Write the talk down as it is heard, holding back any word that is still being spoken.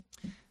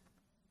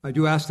I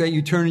do ask that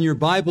you turn in your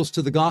Bibles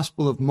to the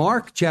Gospel of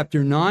Mark,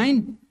 chapter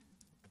 9.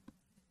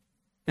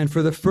 And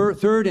for the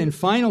third and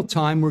final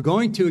time, we're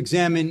going to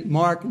examine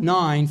Mark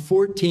 9,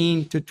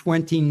 14 to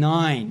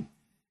 29.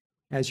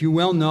 As you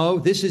well know,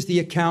 this is the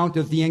account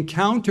of the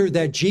encounter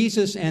that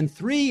Jesus and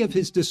three of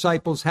his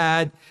disciples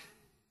had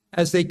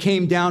as they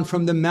came down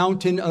from the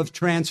mountain of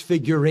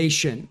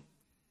transfiguration.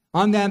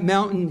 On that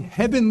mountain,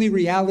 heavenly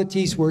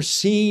realities were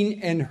seen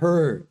and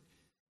heard.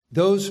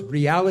 Those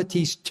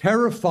realities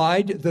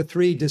terrified the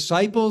three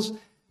disciples,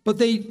 but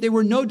they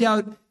were no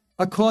doubt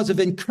a cause of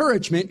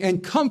encouragement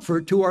and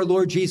comfort to our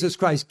Lord Jesus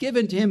Christ,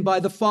 given to him by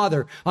the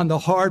Father on the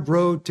hard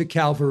road to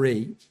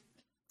Calvary.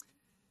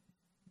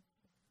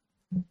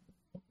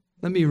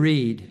 Let me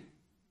read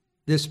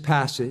this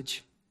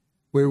passage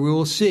where we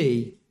will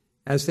see,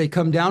 as they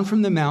come down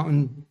from the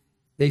mountain,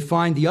 they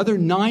find the other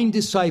 9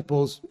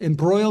 disciples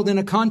embroiled in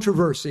a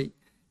controversy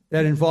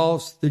that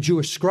involves the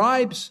Jewish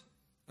scribes,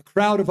 a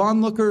crowd of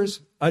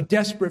onlookers, a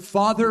desperate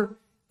father,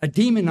 a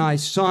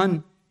demonized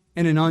son,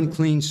 and an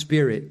unclean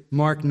spirit.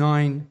 Mark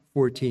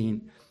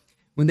 9:14.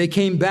 When they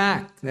came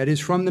back, that is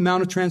from the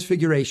Mount of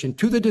Transfiguration,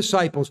 to the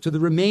disciples, to the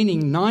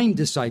remaining 9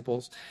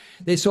 disciples,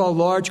 they saw a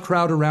large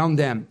crowd around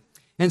them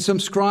and some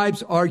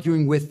scribes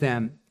arguing with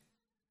them.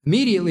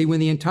 Immediately, when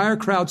the entire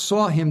crowd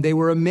saw him, they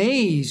were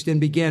amazed and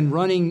began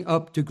running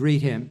up to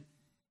greet him.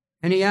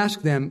 And he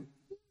asked them,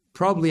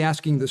 probably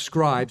asking the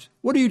scribes,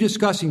 "What are you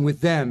discussing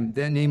with them,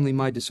 namely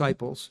my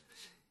disciples?"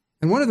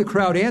 And one of the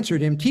crowd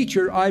answered him,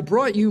 "Teacher, I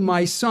brought you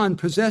my son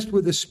possessed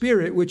with a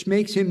spirit which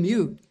makes him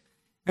mute.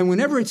 And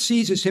whenever it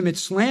seizes him, it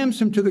slams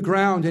him to the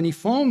ground, and he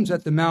foams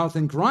at the mouth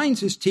and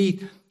grinds his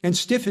teeth and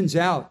stiffens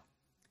out.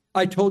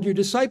 I told your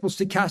disciples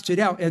to cast it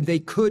out, and they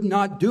could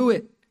not do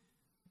it."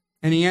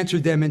 And he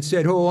answered them and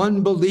said, "O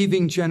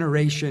unbelieving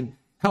generation,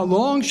 how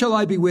long shall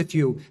I be with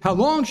you? How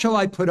long shall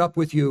I put up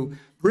with you?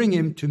 Bring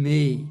him to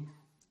me."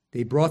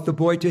 They brought the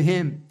boy to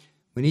him.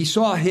 When he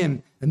saw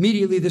him,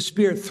 immediately the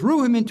spirit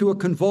threw him into a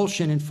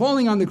convulsion, and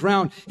falling on the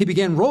ground, he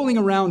began rolling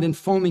around and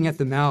foaming at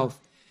the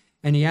mouth.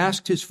 And he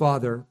asked his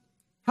father,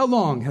 "How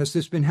long has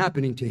this been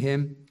happening to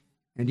him?"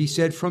 And he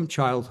said, "From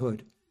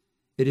childhood.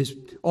 It has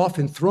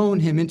often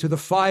thrown him into the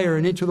fire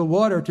and into the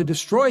water to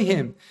destroy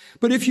him.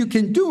 But if you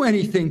can do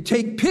anything,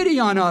 take pity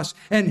on us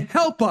and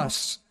help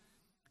us."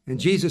 And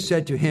Jesus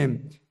said to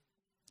him,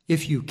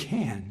 "If you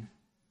can,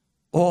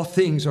 all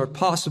things are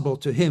possible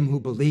to him who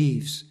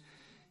believes."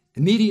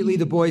 Immediately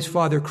the boy's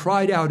father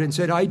cried out and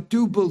said, "I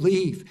do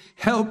believe.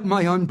 Help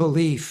my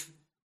unbelief."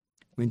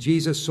 When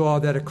Jesus saw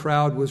that a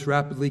crowd was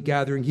rapidly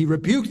gathering, he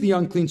rebuked the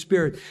unclean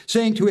spirit,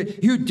 saying to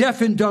it, "You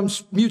deaf and dumb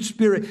mute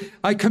spirit,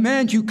 I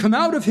command you, come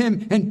out of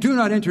him and do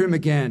not enter him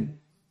again."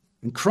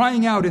 And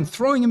crying out and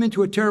throwing him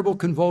into terrible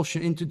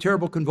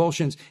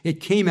convulsions, it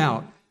came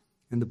out.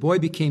 And the boy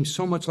became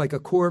so much like a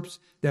corpse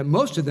that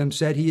most of them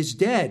said, "He is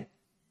dead."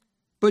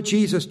 But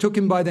Jesus took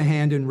him by the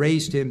hand and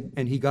raised him,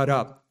 and he got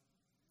up.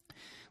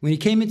 When he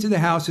came into the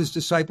house, his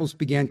disciples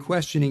began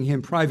questioning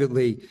him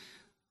privately,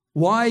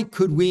 "Why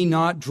could we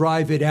not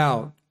drive it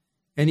out?"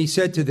 And he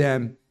said to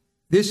them,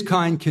 "This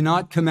kind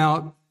cannot come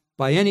out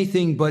by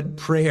anything but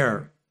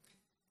prayer."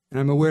 And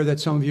I'm aware that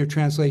some of your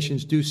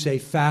translations do say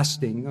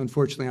fasting.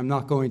 Unfortunately, I'm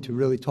not going to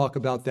really talk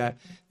about that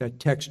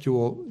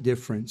textual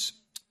difference.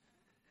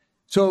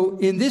 So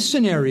in this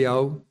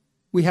scenario,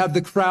 we have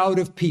the crowd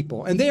of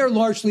people, and they are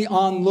largely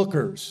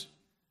onlookers.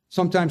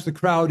 Sometimes the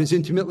crowd is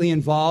intimately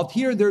involved.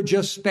 Here, they're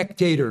just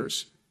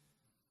spectators.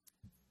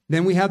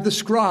 Then we have the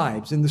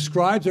scribes, and the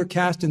scribes are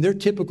cast in their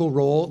typical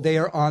role. They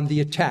are on the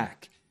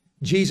attack.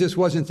 Jesus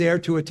wasn't there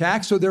to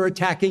attack, so they're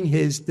attacking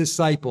his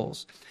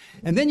disciples.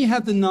 And then you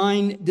have the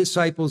 9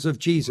 disciples of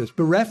Jesus,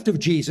 bereft of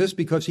Jesus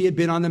because he had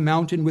been on the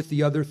mountain with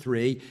the other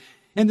 3.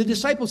 And the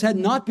disciples had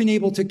not been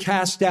able to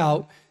cast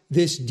out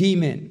this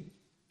demon.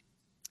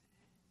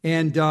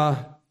 And they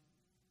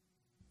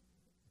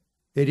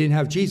didn't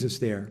have Jesus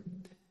there.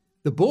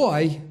 The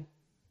boy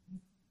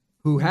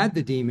who had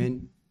the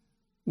demon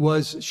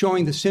was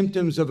showing the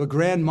symptoms of a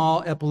grand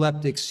mal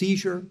epileptic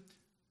seizure,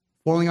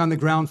 falling on the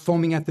ground,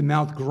 foaming at the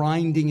mouth,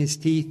 grinding his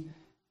teeth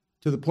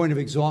to the point of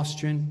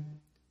exhaustion.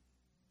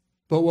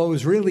 But what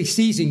was really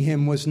seizing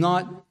him was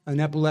not an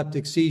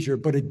epileptic seizure,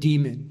 but a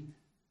demon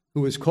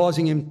who was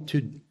causing him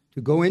to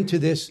go into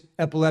this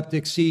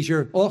epileptic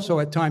seizure, also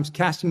at times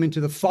casting him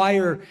into the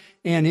fire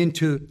and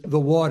into the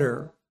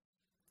water.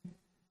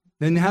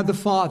 Then you have the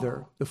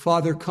Father. The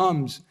Father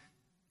comes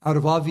out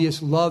of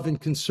obvious love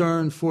and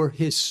concern for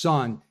his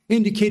Son,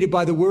 indicated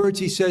by the words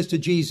he says to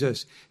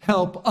Jesus,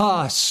 "Help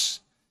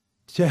us.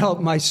 To help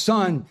my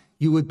son,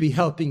 you would be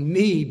helping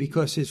me,"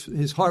 because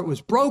his heart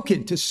was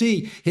broken to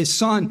see his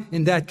son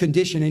in that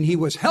condition, and he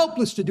was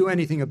helpless to do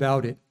anything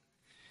about it.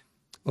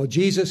 Well,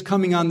 Jesus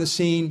coming on the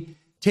scene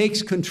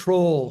takes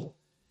control.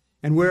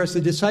 And whereas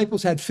the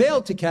disciples had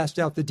failed to cast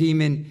out the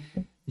demon,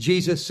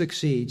 Jesus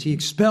succeeds. He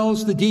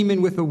expels the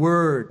demon with a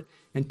word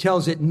and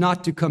tells it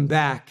not to come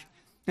back.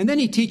 And then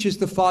he teaches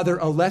the Father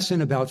a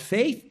lesson about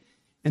faith,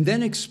 and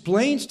then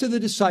explains to the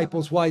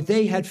disciples why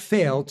they had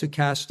failed to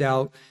cast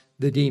out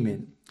the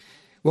demon.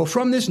 Well,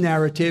 from this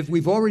narrative,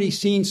 we've already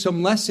seen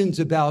some lessons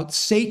about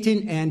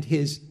Satan and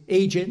his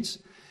agents.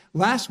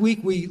 Last week,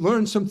 we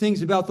learned some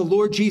things about the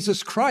Lord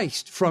Jesus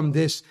Christ from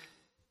this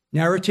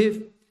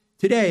narrative.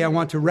 Today, I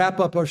want to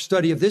wrap up our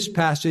study of this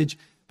passage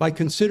by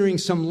considering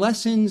some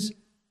lessons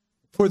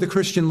for the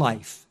Christian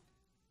life.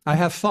 I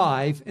have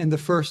 5, and the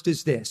first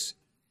is this.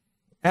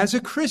 As a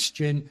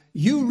Christian,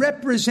 you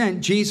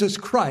represent Jesus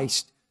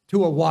Christ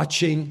to a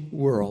watching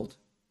world.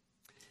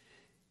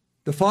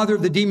 The father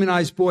of the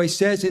demonized boy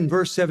says in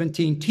verse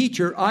 17,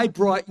 "Teacher, I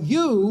brought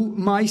you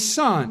my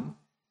son,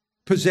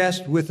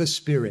 possessed with a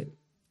spirit."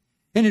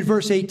 And in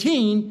verse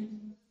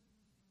 18,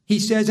 he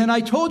says, "And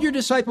I told your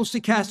disciples to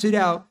cast it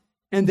out,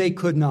 and they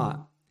could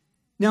not."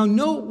 Now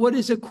note what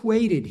is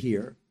equated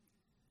here.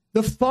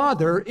 The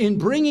father, in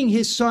bringing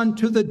his son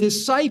to the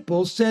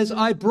disciples, says,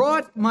 "I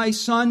brought my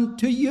son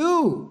to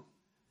you."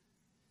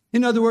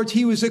 In other words,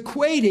 he was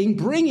equating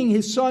bringing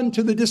his son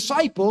to the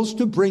disciples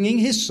to bringing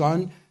his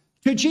son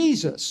to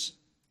Jesus.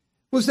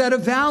 Was that a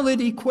valid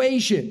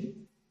equation?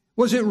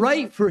 Was it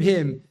right for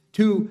him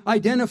to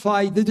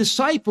identify the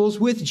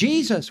disciples with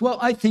Jesus? Well,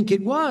 I think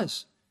it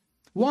was.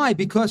 Why?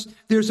 Because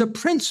there's a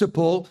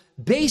principle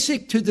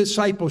basic to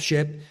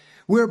discipleship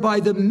whereby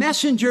the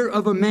messenger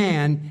of a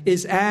man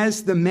is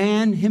as the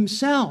man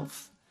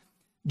himself.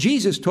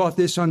 Jesus taught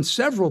this on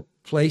several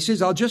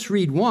places. I'll just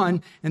read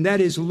one, and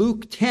that is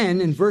Luke 10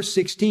 and verse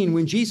 16,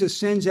 when Jesus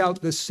sends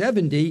out the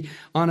 70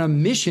 on a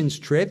missions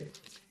trip.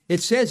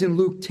 It says in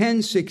Luke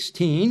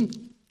 10:16,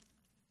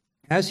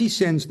 as he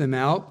sends them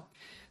out,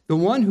 "The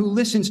one who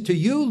listens to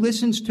you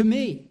listens to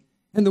me,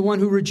 and the one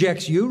who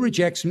rejects you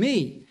rejects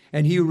me,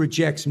 and he who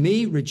rejects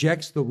me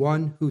rejects the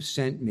one who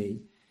sent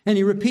me." And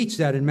he repeats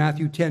that in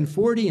Matthew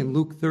 10:40 and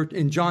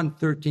in John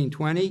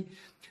 13:20.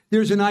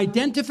 There's an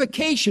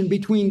identification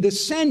between the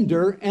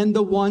sender and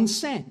the one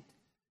sent,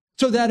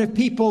 so that if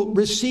people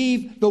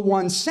receive the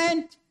one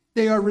sent,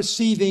 they are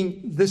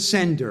receiving the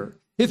sender.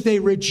 If they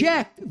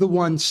reject the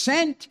one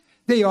sent,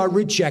 they are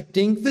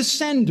rejecting the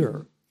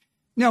sender.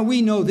 Now,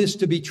 we know this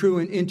to be true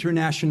in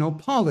international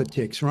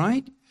politics,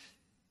 right?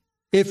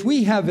 If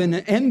we have an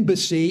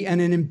embassy and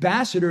an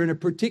ambassador in a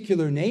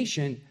particular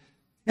nation,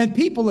 and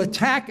people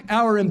attack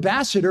our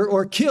ambassador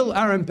or kill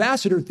our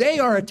ambassador, they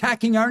are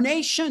attacking our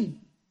nation.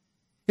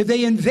 If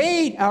they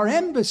invade our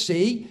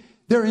embassy,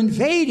 they're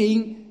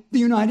invading the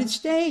United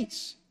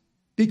States,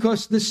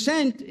 because the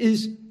sent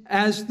is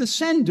as the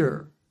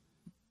sender.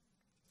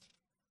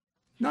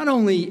 Not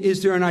only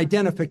is there an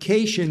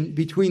identification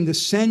between the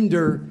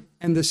sender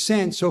and the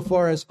sent so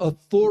far as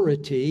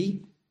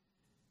authority,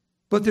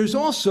 but there's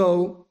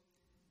also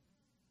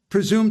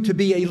presumed to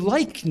be a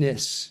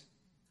likeness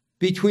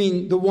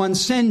between the one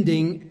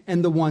sending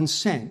and the one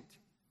sent.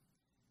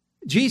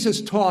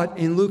 Jesus taught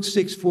in Luke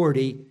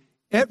 6:40,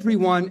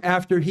 everyone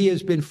after he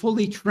has been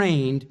fully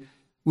trained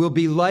will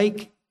be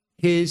like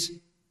his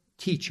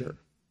teacher.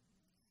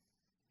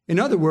 In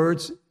other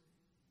words,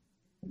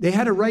 they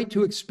had a right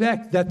to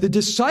expect that the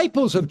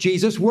disciples of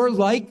Jesus were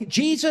like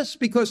Jesus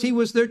because he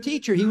was their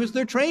teacher, he was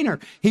their trainer,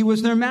 he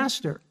was their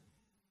master.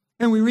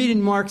 And we read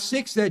in Mark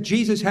 6 that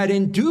Jesus had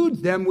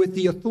endued them with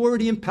the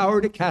authority and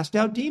power to cast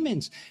out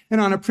demons. And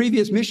on a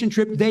previous mission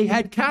trip, they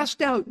had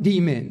cast out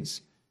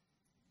demons.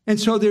 And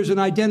so there's an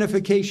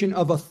identification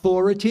of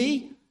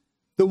authority.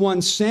 The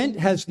one sent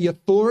has the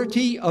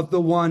authority of the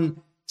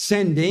one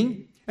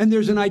sending. And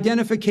there's an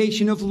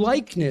identification of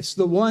likeness.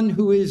 The one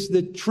who is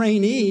the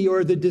trainee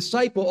or the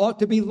disciple ought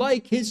to be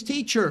like his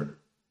teacher.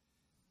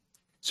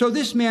 So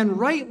this man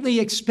rightly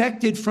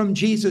expected from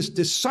Jesus'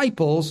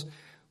 disciples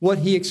what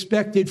he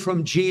expected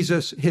from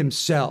Jesus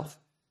himself.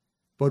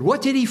 But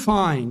what did he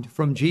find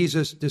from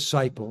Jesus'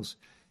 disciples?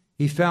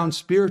 He found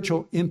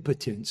spiritual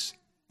impotence.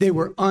 They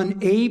were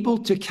unable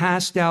to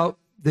cast out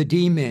the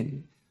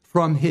demon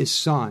from his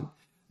son.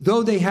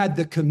 Though they had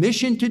the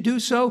commission to do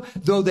so,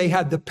 though they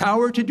had the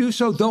power to do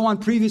so, though on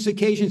previous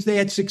occasions they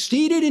had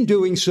succeeded in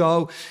doing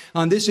so,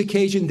 on this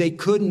occasion they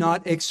could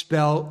not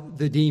expel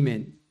the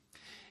demon.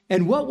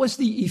 And what was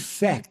the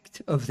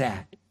effect of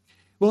that?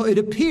 Well, it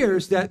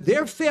appears that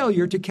their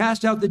failure to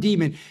cast out the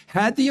demon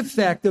had the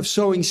effect of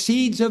sowing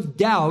seeds of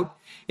doubt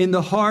in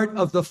the heart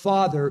of the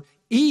Father,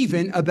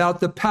 even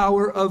about the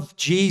power of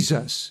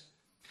Jesus.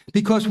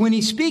 Because when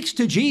he speaks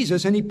to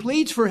Jesus and he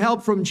pleads for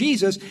help from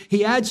Jesus,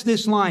 he adds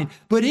this line,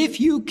 "But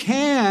if you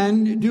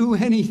can do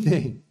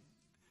anything."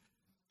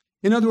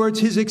 In other words,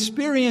 his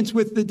experience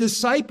with the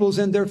disciples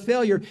and their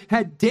failure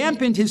had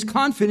dampened his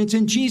confidence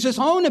in Jesus'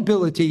 own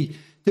ability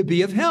to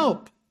be of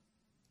help.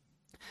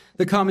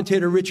 The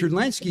commentator Richard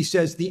Lenski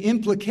says the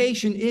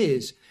implication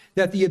is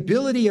that the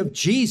ability of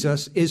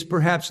Jesus is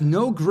perhaps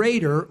no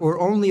greater or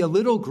only a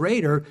little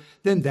greater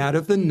than that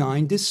of the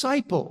 9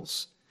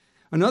 disciples.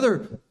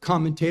 Another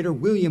commentator,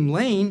 William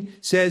Lane,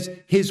 says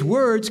his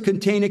words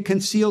contain a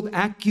concealed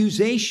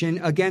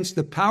accusation against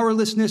the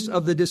powerlessness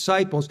of the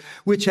disciples,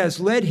 which has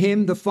led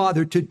him, the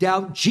Father, to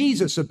doubt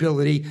Jesus'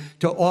 ability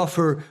to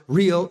offer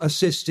real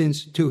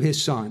assistance to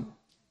his son.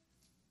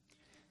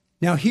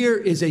 Now, here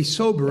is a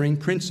sobering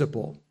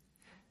principle.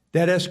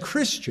 that as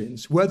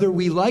Christians, whether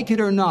we like it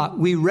or not,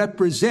 we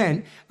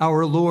represent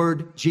our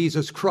Lord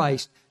Jesus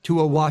Christ to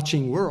a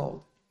watching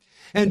world.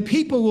 And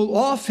people will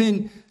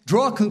often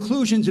draw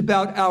conclusions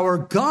about our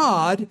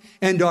God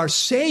and our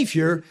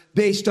Savior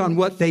based on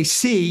what they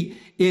see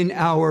in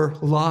our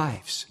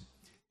lives.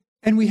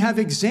 And we have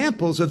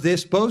examples of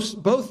this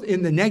both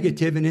in the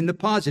negative and in the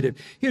positive.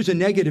 Here's a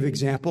negative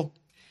example.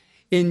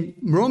 In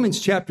Romans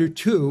chapter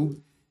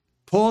 2,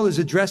 Paul is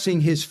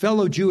addressing his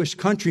fellow Jewish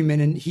countrymen,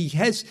 and he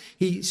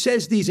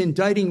says these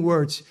indicting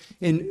words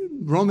in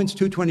Romans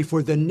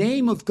 2:24, "The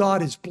name of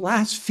God is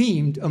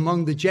blasphemed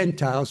among the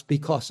Gentiles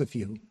because of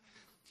you.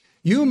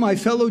 You, my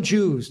fellow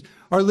Jews,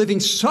 are living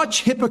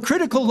such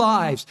hypocritical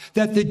lives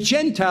that the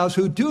Gentiles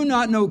who do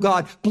not know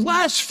God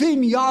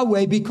blaspheme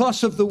Yahweh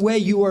because of the way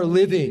you are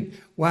living."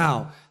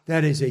 Wow,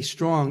 that is a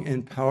strong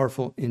and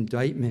powerful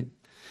indictment.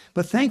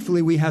 But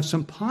thankfully, we have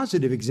some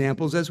positive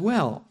examples as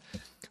well.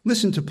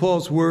 Listen to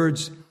Paul's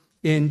words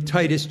in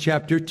Titus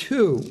chapter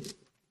 2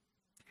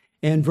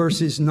 and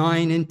verses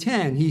 9 and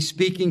 10. He's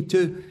speaking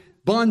to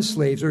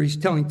bondslaves, or he's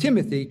telling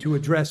Timothy to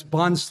address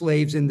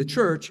bondslaves in the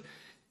church.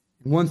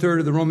 1/3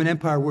 of the Roman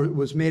Empire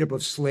was made up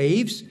of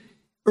slaves.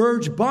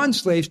 Urge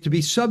bondslaves to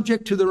be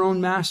subject to their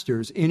own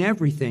masters in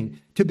everything,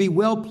 to be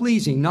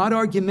well-pleasing, not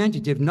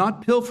argumentative,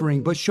 not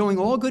pilfering, but showing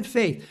all good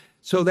faith,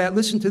 so that,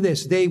 listen to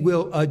this, they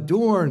will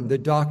adorn the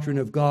doctrine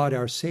of God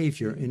our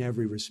Savior in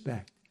every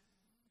respect.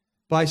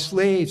 By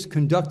slaves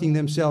conducting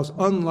themselves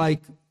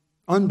unlike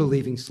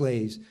unbelieving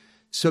slaves,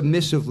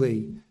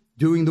 submissively,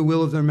 doing the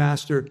will of their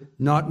master,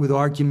 not with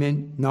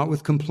argument, not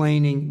with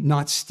complaining,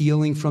 not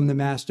stealing from the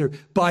master.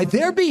 By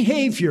their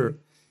behavior,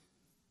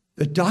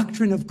 the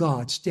doctrine of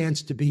God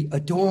stands to be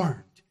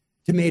adorned,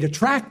 to be made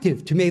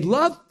attractive, to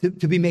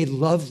be made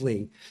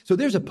lovely. So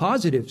there's a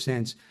positive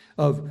sense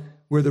of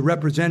where the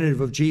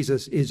representative of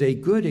Jesus is a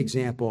good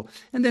example.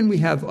 And then we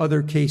have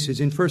other cases.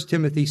 In 1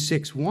 Timothy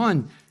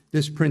 6:1,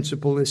 this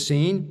principle is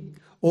seen.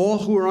 All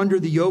who are under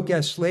the yoke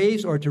as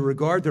slaves are to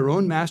regard their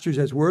own masters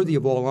as worthy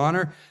of all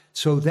honor,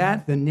 so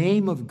that the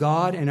name of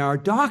God and our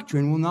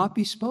doctrine will not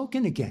be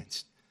spoken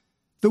against.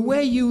 The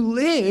way you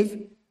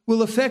live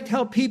will affect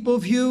how people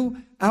view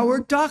our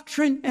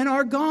doctrine and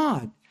our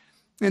God.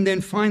 And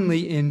then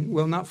finally, in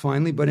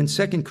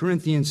 2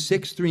 Corinthians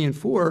 6:3 and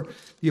 4,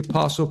 the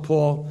Apostle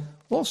Paul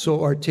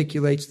also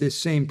articulates this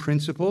same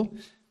principle,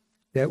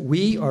 that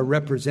we are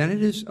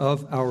representatives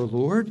of our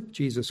Lord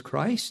Jesus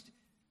Christ,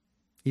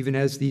 even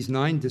as these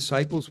 9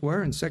 disciples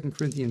were in 2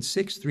 Corinthians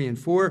 6:3 and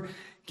 4,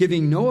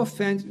 giving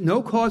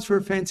no cause for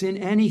offense in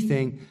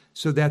anything,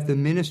 so that the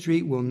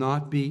ministry will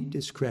not be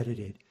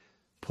discredited.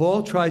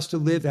 Paul tries to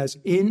live as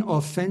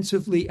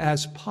inoffensively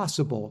as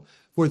possible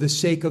for the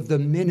sake of the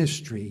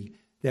ministry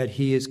that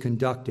he is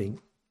conducting.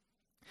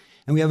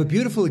 And we have a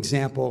beautiful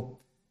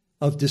example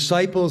of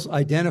disciples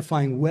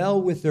identifying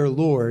well with their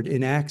Lord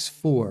in Acts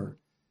 4.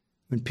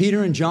 When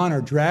Peter and John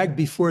are dragged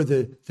before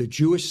the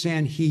Jewish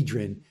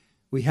Sanhedrin,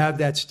 we have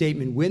that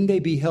statement, when they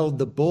beheld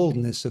the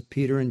boldness of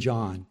Peter and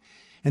John,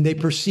 and they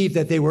perceived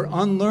that they were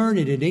unlearned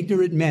and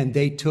ignorant men,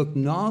 they took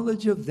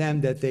knowledge of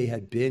them that they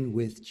had been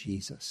with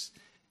Jesus.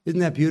 Isn't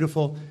that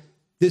beautiful?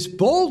 This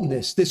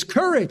boldness, this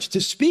courage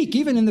to speak,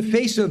 even in the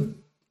face of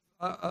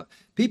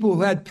people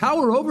who had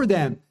power over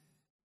them.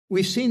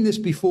 We've seen this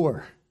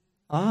before.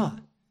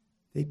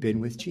 They've been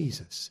with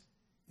Jesus.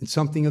 And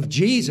something of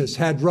Jesus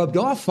had rubbed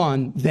off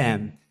on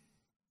them.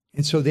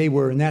 And so they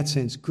were, in that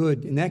sense,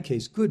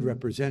 good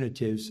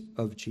representatives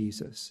of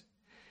Jesus.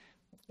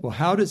 Well,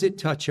 how does it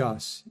touch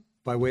us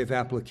by way of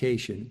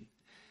application?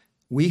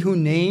 We who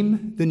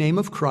name the name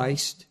of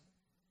Christ,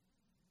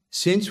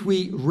 since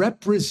we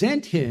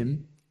represent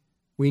him,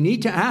 we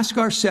need to ask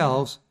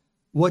ourselves,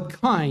 what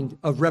kind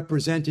of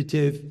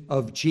representative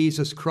of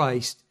Jesus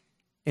Christ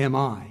am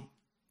I?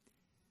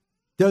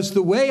 Does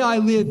the way I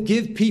live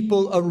give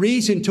people a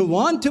reason to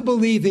want to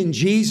believe in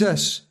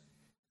Jesus?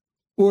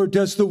 Or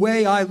does the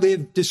way I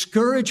live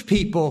discourage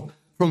people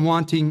from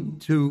wanting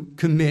to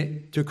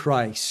commit to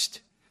Christ?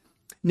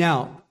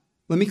 Now,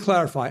 let me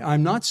clarify.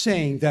 I'm not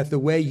saying that the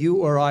way you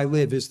or I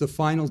live is the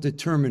final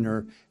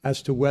determiner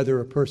as to whether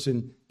a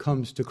person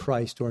comes to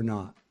Christ or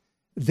not.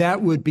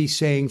 That would be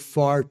saying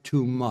far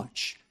too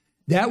much.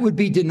 That would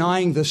be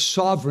denying the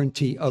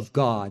sovereignty of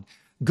God.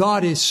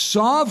 God is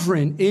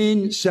sovereign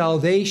in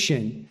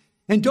salvation.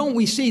 And don't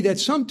we see that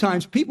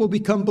sometimes people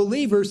become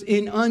believers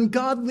in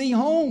ungodly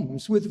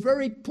homes with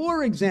very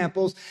poor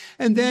examples?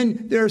 And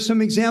then there are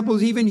some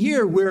examples even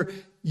here where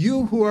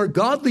you who are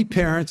godly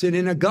parents and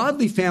in a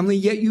godly family,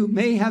 yet you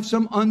may have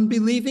some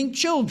unbelieving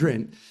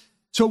children.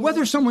 So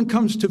whether someone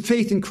comes to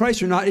faith in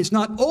Christ or not is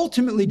not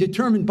ultimately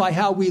determined by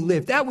how we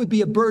live. That would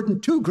be a burden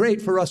too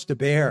great for us to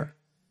bear.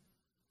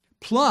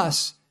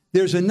 Plus,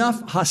 there's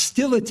enough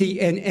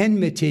hostility and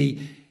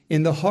enmity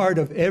in the heart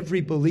of every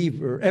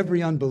believer,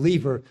 every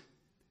unbeliever,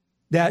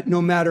 that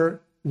no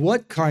matter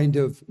what kind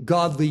of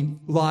godly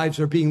lives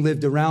are being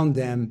lived around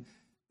them,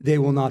 they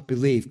will not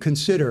believe.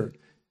 Consider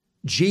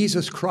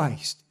Jesus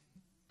Christ,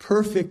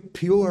 perfect,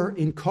 pure,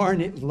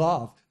 incarnate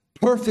love,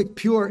 perfect,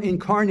 pure,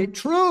 incarnate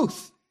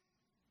truth.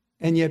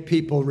 and yet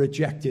people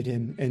rejected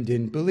him and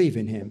didn't believe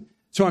in him.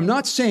 So I'm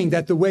not saying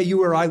that the way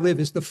you or I live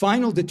is the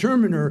final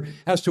determiner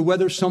as to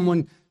whether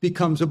someone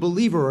becomes a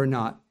believer or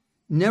not.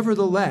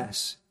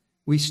 Nevertheless,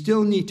 we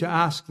still need to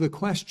ask the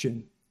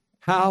question,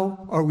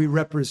 how are we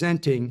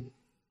representing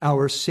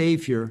our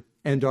Savior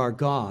and our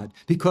God?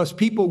 Because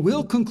people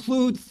will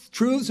conclude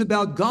truths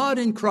about God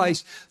and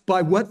Christ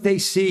by what they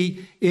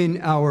see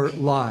in our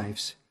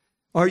lives.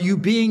 Are you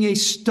being a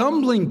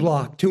stumbling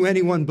block to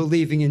anyone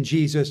believing in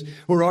Jesus,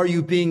 or are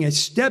you being a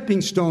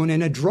stepping stone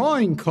and a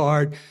drawing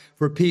card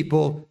for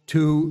people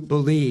to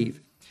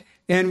believe?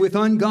 And with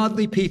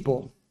ungodly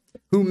people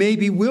who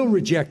maybe will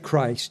reject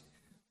Christ,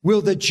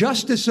 will the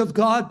justice of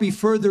God be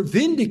further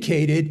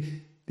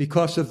vindicated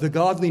because of the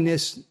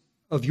godliness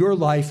of your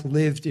life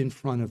lived in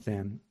front of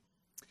them?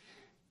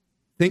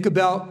 Think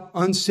about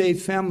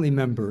unsaved family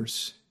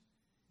members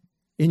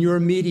in your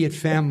immediate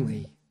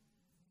family,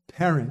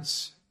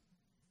 parents,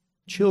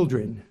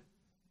 children,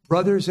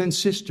 brothers and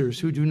sisters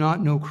who do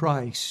not know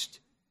Christ.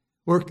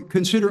 Or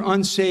consider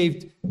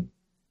unsaved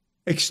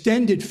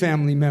extended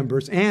family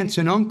members, aunts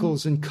and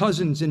uncles and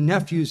cousins and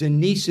nephews and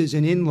nieces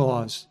and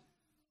in-laws.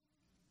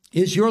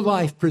 Is your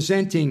life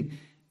presenting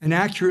an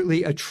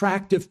accurately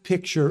attractive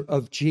picture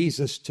of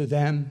Jesus to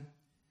them?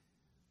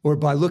 Or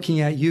by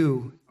looking at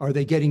you, are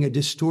they getting a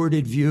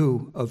distorted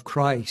view of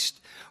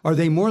Christ? Are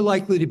they more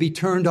likely to be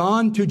turned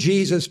on to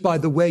Jesus by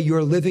the way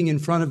you're living in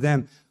front of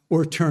them,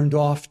 or turned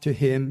off to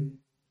him?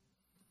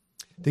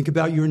 Think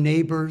about your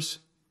neighbors,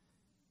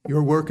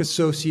 your work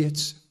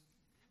associates.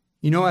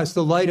 You know, as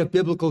the light of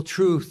biblical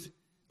truth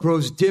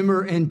grows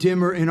dimmer and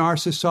dimmer in our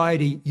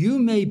society, you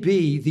may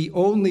be the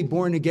only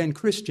born-again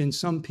Christian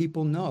some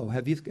people know.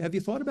 Have you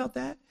thought about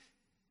that?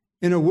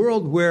 In a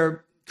world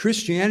where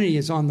Christianity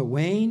is on the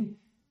wane,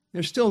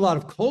 there's still a lot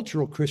of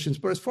cultural Christians,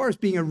 but as far as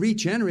being a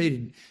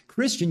regenerated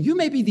Christian, you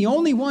may be the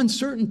only one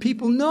certain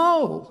people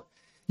know.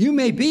 You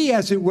may be,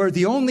 as it were,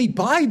 the only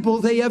Bible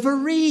they ever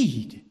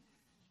read.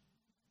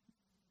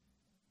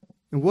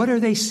 And what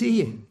are they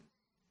seeing?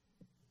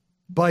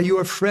 By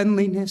your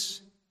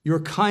friendliness,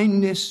 your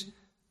kindness,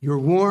 your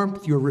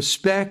warmth, your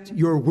respect,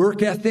 your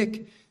work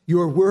ethic,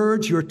 your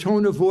words, your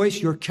tone of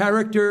voice, your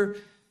character,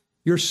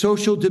 your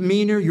social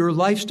demeanor, your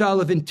lifestyle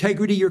of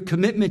integrity, your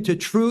commitment to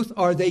truth,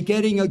 are they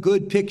getting a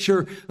good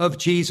picture of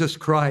Jesus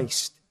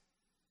Christ?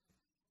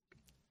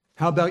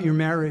 How about your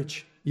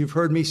marriage? You've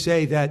heard me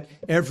say that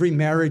every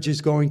marriage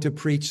is going to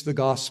preach the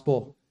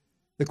gospel.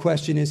 The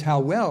question is, how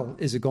well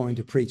is it going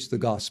to preach the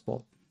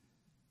gospel?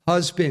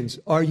 Husbands,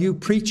 are you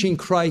preaching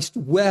Christ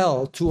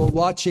well to a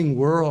watching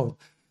world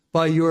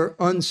by your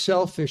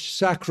unselfish,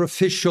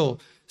 sacrificial,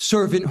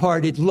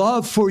 servant-hearted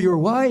love for your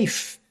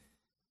wife?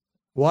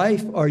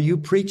 Wife, are you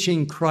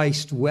preaching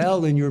Christ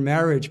well in your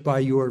marriage by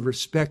your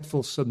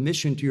respectful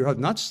submission to your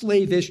husband? Not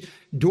slavish,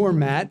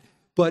 doormat,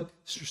 but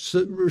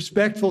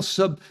respectful,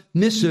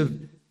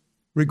 submissive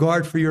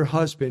regard for your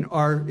husband.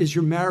 Is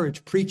your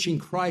marriage preaching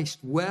Christ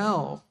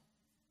well?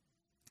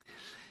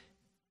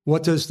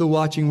 What does the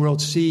watching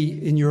world see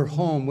in your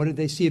home? What did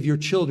they see of your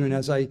children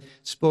as I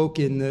spoke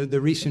in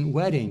the recent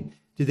wedding?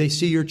 Did they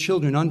see your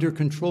children under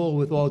control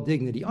with all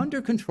dignity?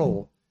 Under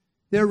control.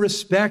 They're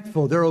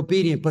respectful, they're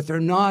obedient, but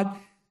they're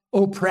not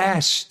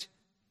oppressed.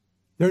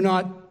 They're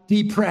not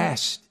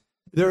depressed.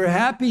 They're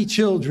happy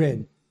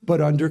children,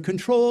 but under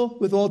control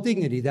with all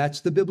dignity.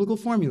 That's the biblical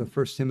formula,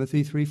 1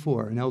 Timothy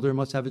 3:4. An elder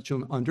must have his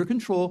children under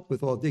control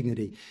with all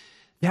dignity.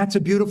 That's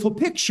a beautiful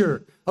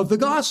picture of the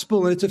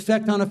gospel and its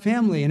effect on a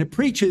family, and it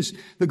preaches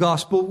the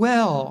gospel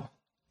well.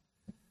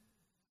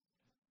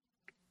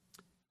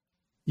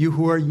 You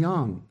who are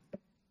young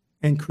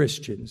and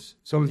Christians,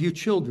 some of you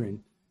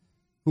children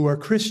who are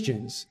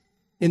Christians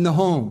in the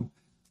home,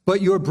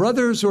 but your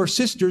brothers or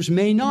sisters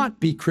may not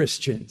be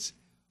Christians.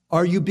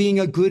 Are you being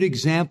a good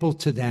example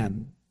to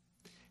them?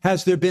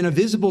 Has there been a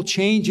visible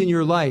change in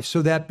your life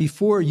so that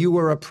before you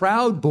were a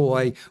proud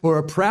boy or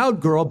a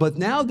proud girl, but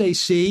now they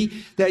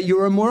see that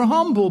you're a more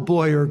humble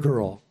boy or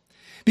girl?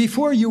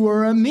 Before you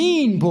were a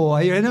mean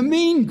boy and a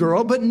mean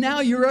girl, but now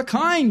you're a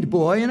kind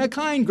boy and a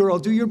kind girl.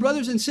 Do your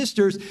brothers and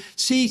sisters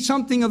see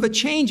something of a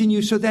change in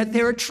you so that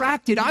they're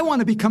attracted? I want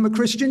to become a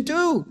Christian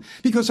too,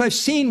 because I've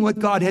seen what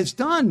God has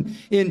done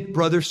in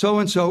brother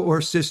so-and-so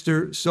or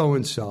sister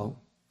so-and-so.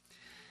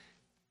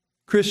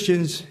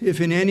 Christians,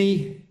 if in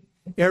any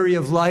area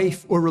of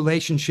life or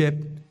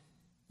relationship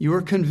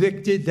you're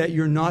convicted that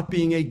you're not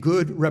being a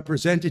good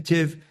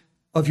representative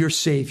of your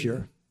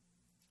Savior,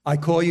 I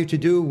call you to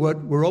do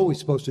what we're always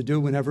supposed to do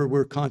whenever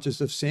we're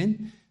conscious of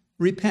sin.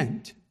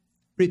 Repent.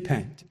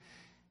 Repent.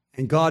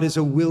 And God is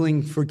a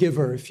willing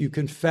forgiver. If you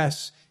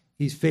confess,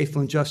 he's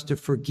faithful and just to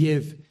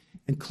forgive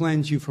and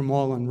cleanse you from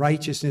all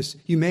unrighteousness.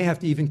 You may have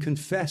to even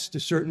confess to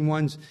certain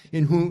ones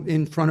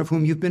in front of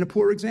whom you've been a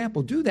poor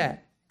example. Do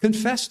that.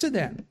 Confess to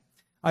them.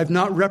 I've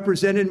not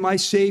represented my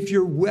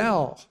Savior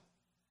well.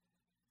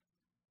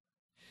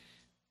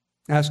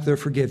 Ask their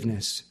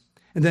forgiveness.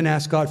 And then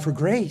ask God for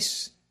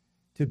grace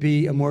to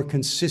be a more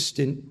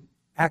consistent,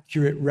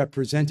 accurate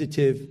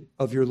representative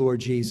of your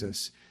Lord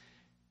Jesus.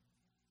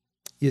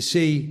 You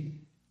see,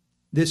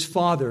 This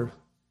father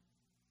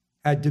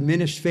had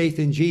diminished faith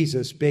in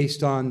Jesus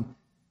based on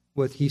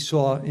what he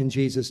saw in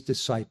Jesus'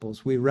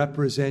 disciples. We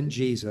represent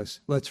Jesus.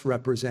 Let's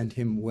represent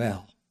him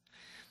well.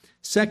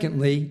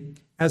 Secondly,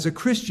 as a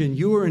Christian,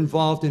 you are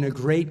involved in a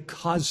great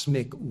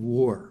cosmic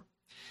war.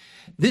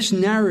 This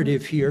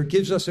narrative here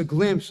gives us a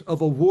glimpse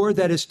of a war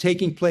that is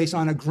taking place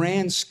on a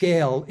grand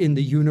scale in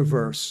the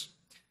universe.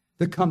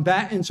 The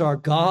combatants are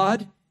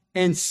God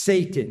and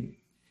Satan.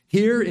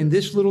 Here in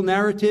this little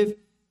narrative,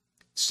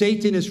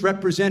 Satan is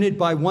represented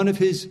by one of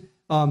his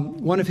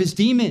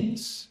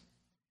demons.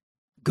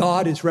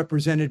 God is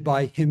represented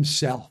by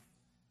himself,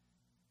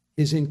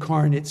 his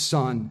incarnate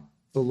Son,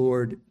 the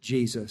Lord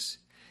Jesus.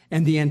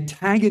 And the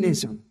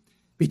antagonism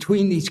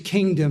between these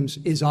kingdoms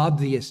is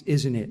obvious,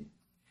 isn't it?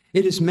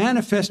 It is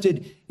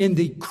manifested in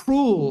the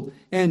cruel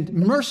and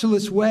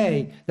merciless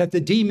way that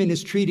the demon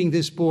is treating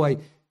this boy.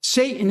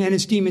 Satan and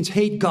his demons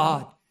hate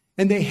God,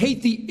 and they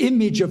hate the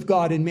image of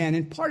God in man.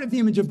 And part of the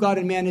image of God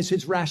in man is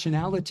his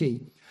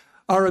rationality,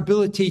 our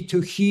ability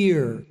to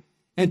hear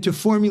and to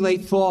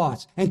formulate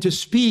thoughts and to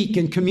speak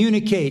and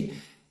communicate.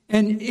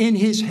 And in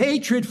his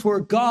hatred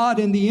for God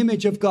and the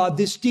image of God,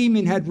 this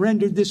demon had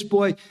rendered this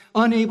boy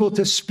unable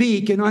to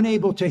speak and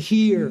unable to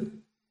hear.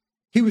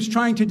 He was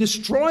trying to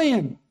destroy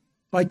him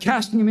by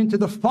casting him into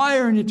the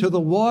fire and into the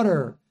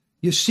water.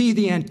 You see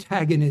the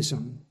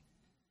antagonism.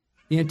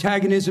 The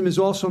antagonism is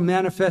also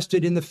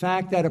manifested in the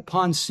fact that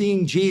upon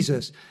seeing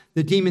Jesus,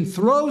 the demon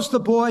throws the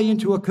boy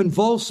into a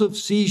convulsive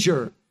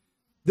seizure.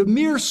 The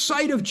mere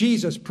sight of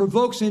Jesus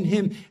provokes in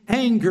him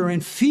anger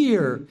and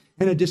fear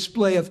and a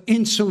display of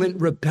insolent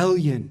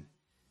rebellion.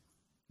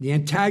 The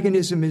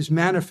antagonism is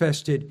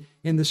manifested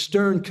in the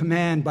stern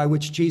command by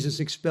which Jesus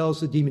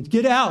expels the demons.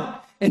 Get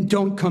out and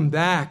don't come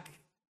back.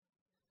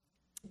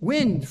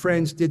 When,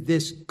 friends, did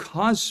this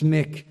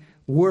cosmic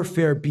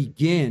warfare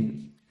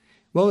begin?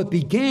 Well, it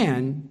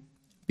began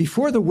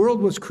before the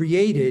world was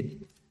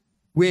created,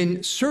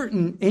 when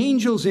certain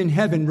angels in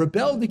heaven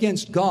rebelled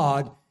against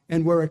God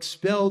and were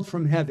expelled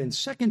from heaven.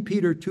 2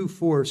 Peter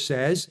 2:4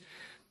 says,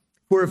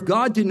 "For if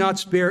God did not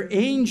spare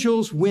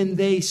angels when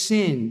they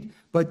sinned,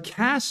 but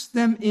cast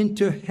them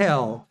into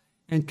hell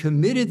and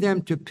committed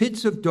them to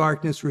pits of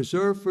darkness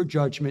reserved for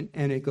judgment,"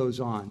 and it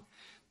goes on.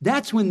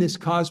 That's when this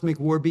cosmic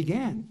war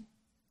began,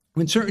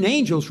 when certain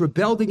angels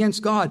rebelled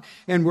against God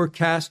and were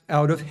cast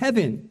out of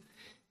heaven.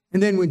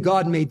 And then when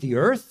God made the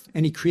earth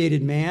and he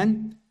created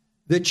man,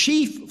 the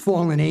chief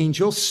fallen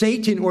angel,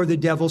 Satan or the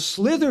devil,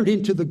 slithered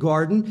into the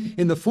garden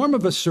in the form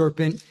of a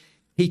serpent.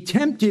 He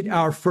tempted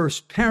our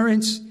first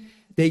parents.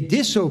 They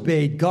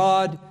disobeyed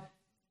God.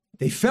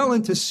 They fell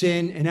into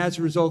sin, and as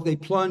a result, they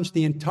plunged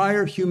the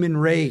entire human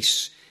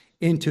race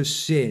into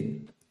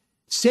sin.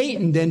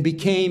 Satan then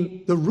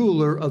became the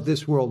ruler of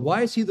this world.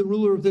 Why is he the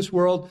ruler of this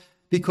world?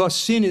 Because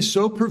sin is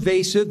so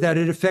pervasive that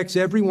it affects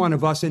every one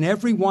of us, and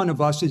every one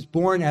of us is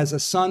born as a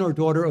son or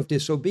daughter of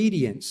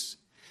disobedience.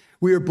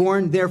 We are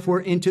born, therefore,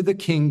 into the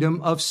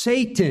kingdom of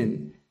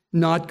Satan,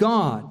 not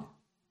God.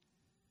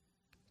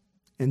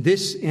 And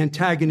this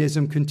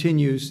antagonism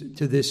continues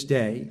to this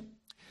day.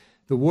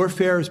 The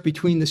warfare is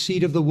between the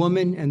seed of the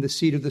woman and the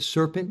seed of the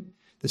serpent.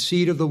 The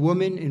seed of the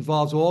woman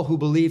involves all who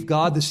believe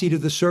God. The seed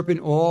of the serpent,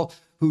 all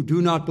who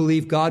do not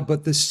believe God.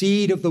 But the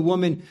seed of the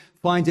woman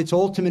finds its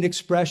ultimate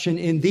expression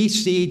in the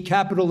seed,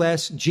 capital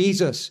S,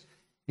 Jesus.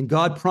 And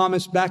God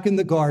promised back in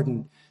the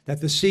garden that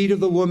the seed of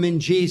the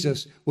woman,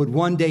 Jesus, would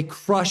one day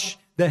crush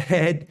the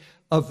head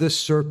of the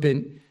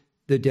serpent,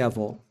 the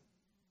devil.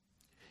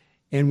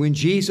 And when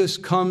Jesus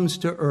comes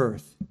to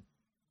earth,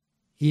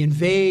 he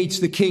invades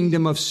the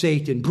kingdom of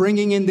Satan,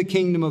 bringing in the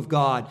kingdom of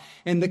God.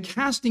 And the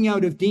casting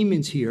out of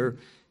demons here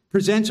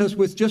presents us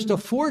with just a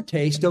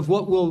foretaste of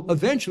what will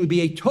eventually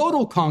be a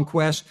total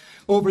conquest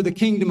over the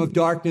kingdom of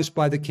darkness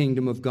by the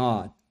kingdom of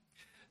God.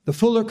 The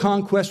fuller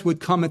conquest would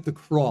come at the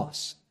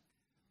cross.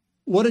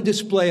 What a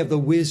display of the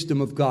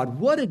wisdom of God.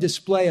 What a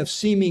display of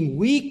seeming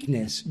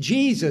weakness.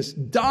 Jesus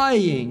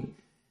dying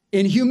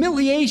in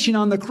humiliation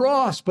on the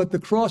cross, but the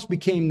cross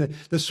became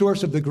the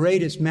source of the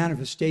greatest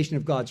manifestation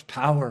of God's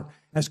power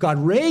as God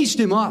raised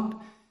him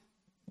up.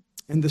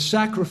 And the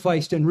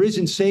sacrificed and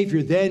risen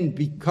Savior then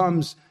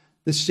becomes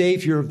the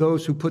Savior of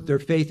those who put their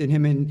faith in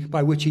him, and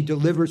by which he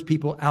delivers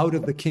people out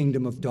of the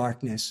kingdom of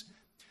darkness.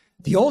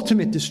 The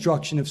ultimate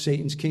destruction of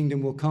Satan's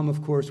kingdom will come,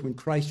 of course, when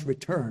Christ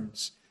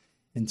returns.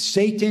 And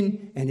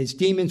Satan and his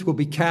demons will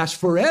be cast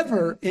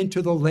forever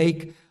into the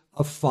lake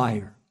of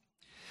fire.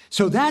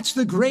 So that's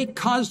the great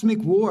cosmic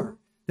war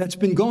that's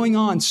been going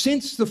on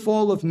since the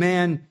fall of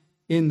man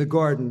in the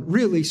garden,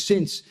 really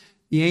since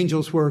the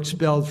angels were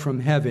expelled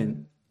from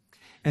heaven.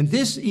 And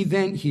this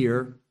event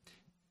here,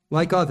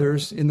 like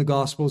others in the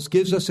Gospels,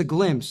 gives us a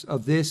glimpse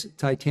of this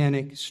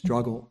titanic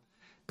struggle.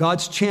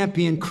 God's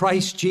champion,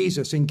 Christ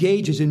Jesus,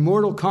 engages in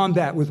mortal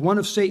combat with one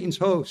of Satan's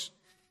hosts.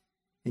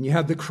 And you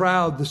have the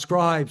crowd, the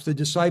scribes, the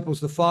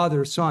disciples, the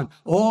Father, Son,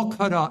 all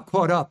caught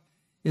up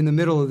in the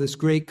middle of this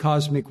great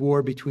cosmic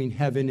war between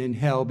heaven and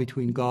hell,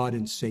 between God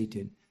and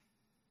Satan.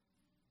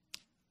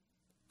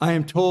 I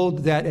am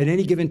told that at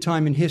any given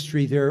time in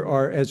history, there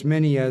are as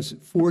many as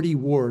 40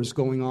 wars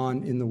going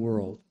on in the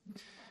world.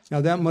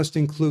 Now, that must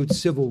include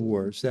civil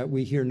wars that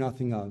we hear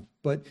nothing of.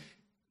 But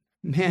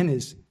man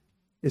is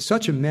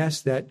such a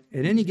mess that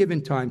at any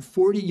given time,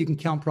 you can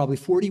count probably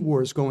 40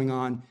 wars going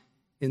on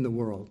in the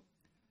world.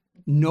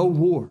 No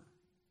war,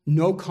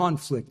 no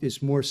conflict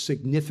is more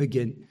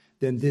significant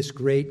than this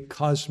great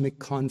cosmic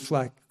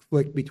conflict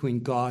between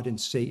God and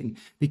Satan,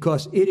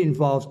 because it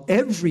involves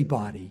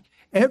everybody.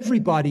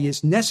 Everybody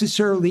is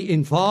necessarily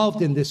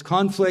involved in this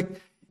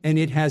conflict, and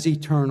it has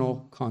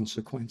eternal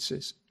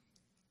consequences.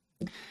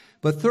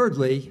 But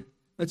thirdly,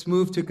 let's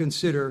move to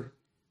consider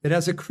that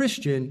as a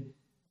Christian,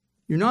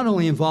 you're not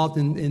only involved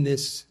in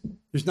this,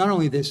 there's not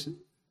only this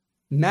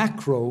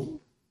macro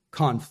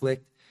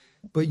conflict,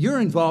 but you're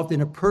involved in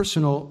a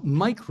personal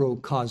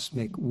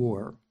microcosmic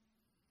war.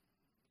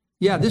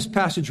 Yeah, this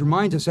passage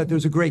reminds us that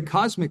there's a great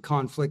cosmic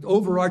conflict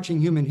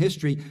overarching human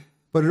history,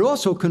 but it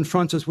also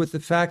confronts us with the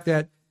fact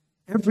that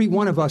every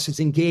one of us is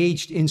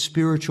engaged in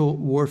spiritual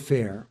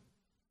warfare.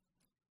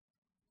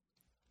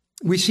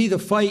 We see the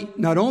fight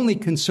not only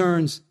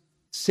concerns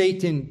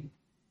Satan,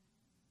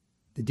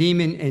 the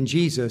demon, and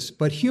Jesus,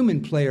 but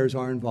human players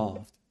are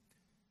involved.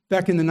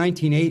 Back in the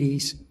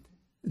 1980s,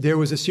 there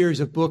was a series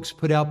of books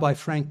put out by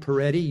Frank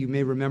Peretti. You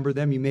may remember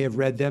them. You may have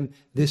read them.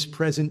 This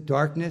Present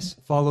Darkness,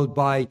 followed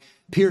by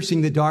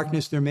Piercing the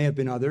Darkness. There may have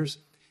been others.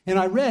 And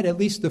I read at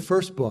least the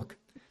first book.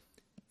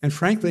 And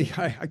frankly,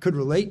 I could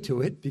relate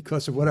to it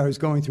because of what I was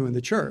going through in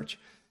the church.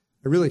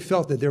 I really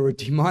felt that there were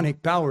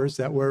demonic powers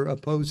that were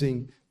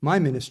opposing my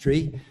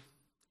ministry,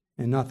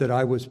 and not that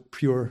I was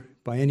pure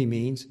by any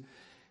means.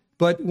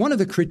 But one of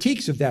the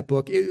critiques of that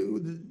book,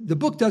 the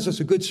book does us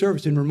a good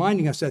service in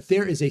reminding us that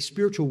there is a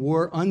spiritual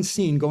war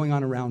unseen going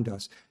on around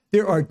us.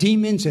 There are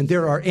demons and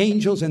there are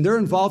angels, and they're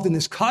involved in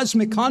this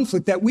cosmic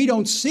conflict that we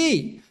don't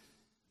see.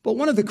 But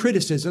one of the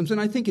criticisms,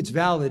 and I think it's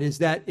valid, is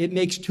that it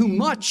makes too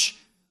much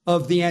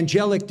of the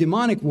angelic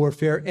demonic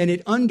warfare, and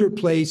it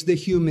underplays the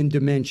human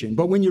dimension.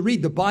 But when you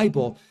read the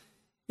Bible,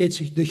 it's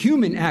the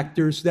human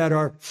actors that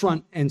are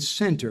front and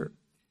center.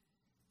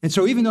 And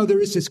so even though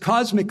there is this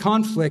cosmic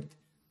conflict,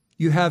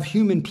 you have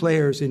human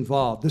players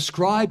involved. The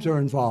scribes are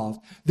involved.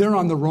 They're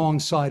on the wrong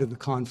side of the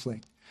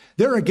conflict.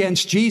 They're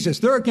against Jesus.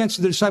 They're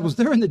against the disciples.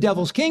 They're in the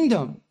devil's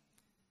kingdom.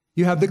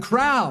 You have the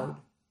crowd,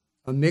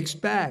 a mixed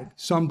bag.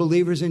 Some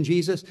believers in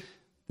Jesus,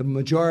 the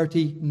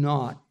majority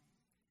not.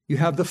 You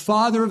have the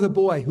father of the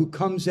boy who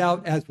comes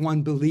out as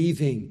one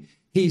believing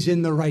he's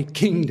in the right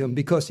kingdom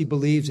because he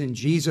believes in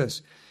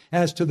Jesus.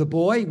 As to the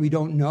boy, we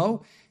don't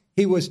know.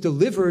 He was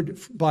delivered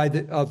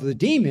of the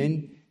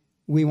demon.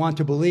 We want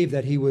to believe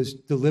that he was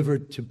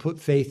delivered to put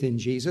faith in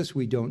Jesus.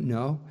 We don't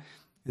know.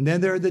 And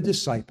then there are the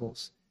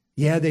disciples.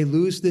 Yeah, they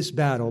lose this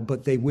battle,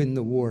 but they win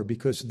the war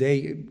because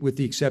they, with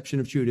the exception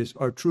of Judas,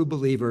 are true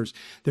believers.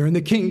 They're in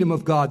the kingdom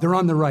of God. They're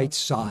on the right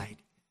side.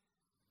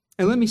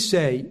 And let me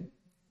say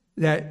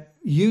that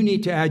you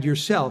need to add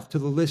yourself to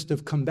the list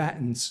of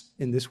combatants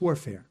in this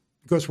warfare,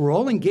 because we're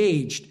all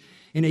engaged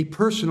in a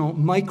personal,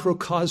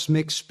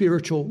 microcosmic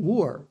spiritual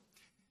war.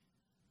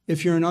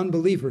 If you're an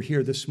unbeliever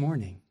here this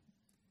morning,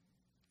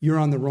 you're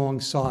on the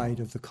wrong side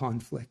of the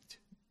conflict.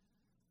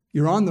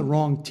 You're on the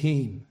wrong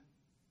team.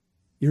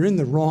 You're in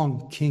the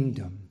wrong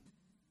kingdom.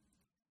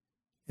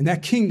 And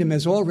that kingdom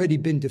has already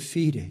been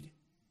defeated.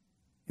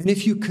 And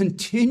if you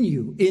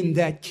continue in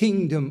that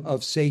kingdom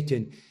of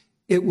Satan,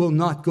 it will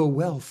not go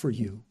well for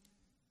you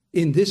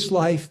in this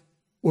life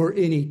or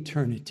in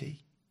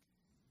eternity.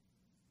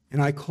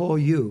 And I call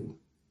you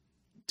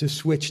to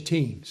switch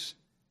teams,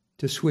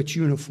 to switch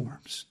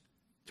uniforms,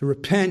 to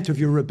repent of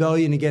your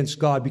rebellion against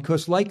God,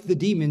 because like the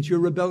demons, you're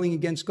rebelling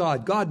against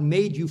God. God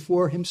made you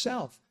for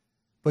himself,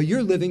 but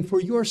you're living for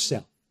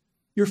yourself.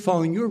 You're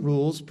following your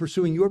rules,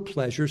 pursuing your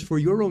pleasures for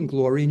your own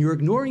glory, and you're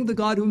ignoring the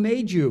God who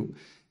made you.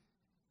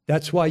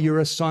 That's why you're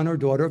a son or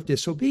daughter of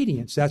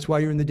disobedience. That's why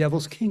you're in the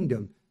devil's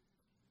kingdom.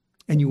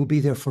 And you will be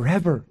there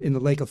forever in the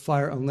lake of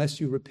fire unless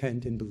you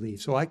repent and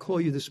believe. So I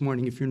call you this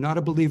morning, if you're not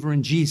a believer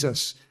in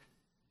Jesus,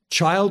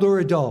 child or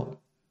adult,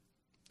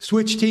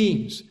 switch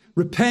teams,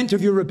 repent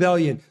of your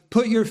rebellion,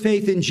 put your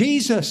faith in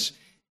Jesus,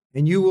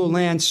 and you will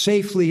land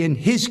safely in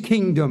his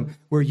kingdom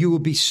where you will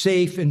be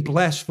safe and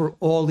blessed for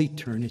all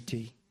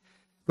eternity.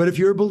 But if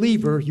you're a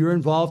believer, you're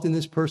involved in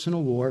this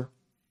personal war.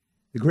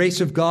 The grace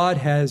of God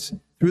has,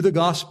 through the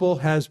gospel,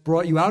 has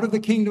brought you out of the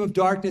kingdom of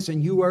darkness,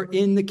 and you are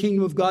in the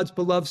kingdom of God's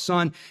beloved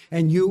Son,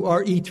 and you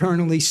are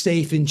eternally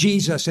safe in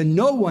Jesus, and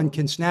no one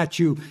can snatch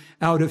you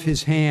out of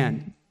his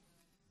hand.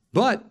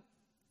 But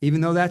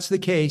even though that's the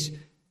case,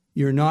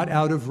 you're not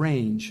out of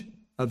range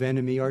of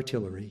enemy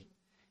artillery,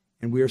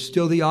 and we are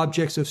still the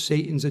objects of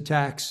Satan's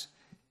attacks.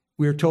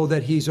 We are told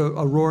that he's a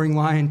roaring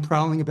lion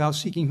prowling about,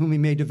 seeking whom he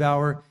may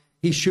devour.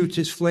 He shoots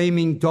his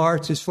flaming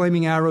darts, his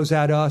flaming arrows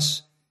at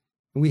us.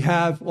 And we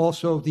have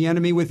also the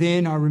enemy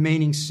within, our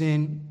remaining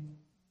sin.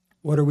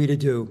 What are we to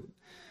do?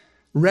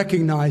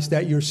 Recognize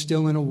that you're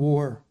still in a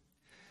war.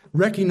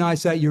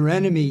 Recognize that your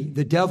enemy,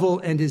 the devil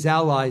and his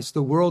allies,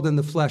 the world and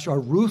the flesh, are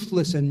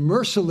ruthless and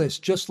merciless,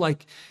 just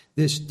like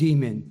this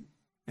demon.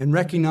 And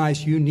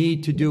recognize you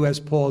need to do as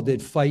Paul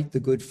did, fight the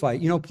good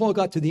fight. You know, Paul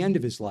got to the end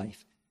of his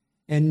life.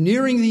 And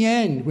nearing the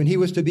end, when he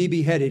was to be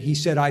beheaded, he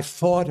said, I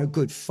fought a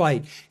good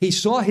fight. He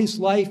saw his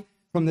life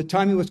from the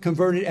time he was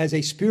converted as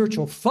a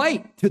spiritual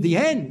fight to the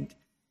end.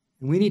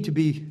 And we need to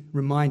be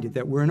reminded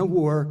that we're in a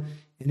war,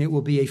 and it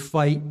will be a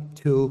fight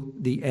to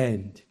the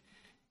end.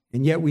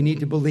 And yet we need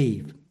to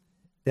believe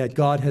that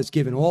God has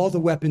given all the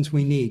weapons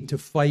we need to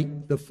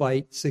fight the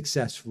fight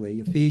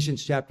successfully.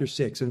 Ephesians chapter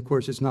 6, and of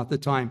course it's not the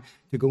time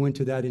to go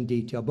into that in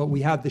detail, but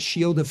we have the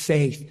shield of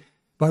faith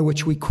by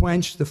which we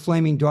quench the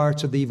flaming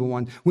darts of the evil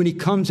one. When he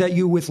comes at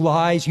you with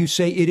lies, you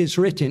say, it is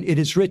written, it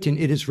is written,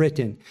 it is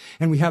written.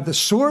 And we have the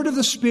sword of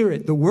the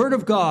Spirit, the word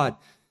of God,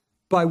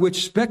 by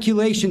which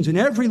speculations and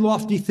every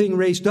lofty thing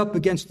raised up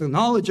against the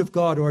knowledge of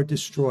God are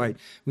destroyed.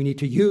 We need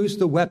to use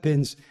the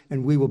weapons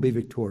and we will be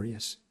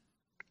victorious.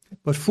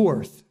 But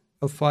fourth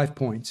of 5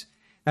 points,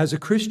 as a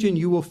Christian,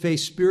 you will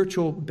face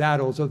spiritual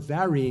battles of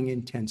varying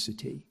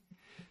intensity.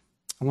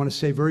 I want to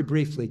say very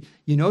briefly,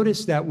 you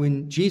notice that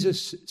when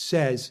Jesus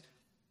says,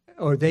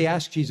 or they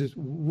ask Jesus,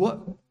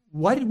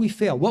 why did we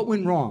fail? What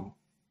went wrong?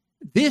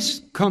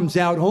 This comes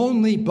out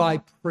only by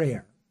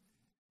prayer.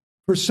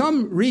 For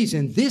some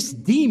reason, this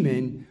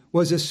demon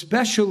was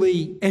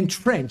especially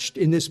entrenched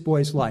in this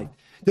boy's life.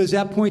 Does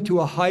that point to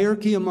a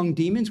hierarchy among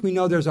demons? We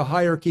know there's a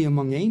hierarchy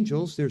among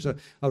angels. There's a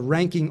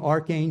ranking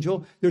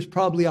archangel. There's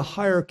probably a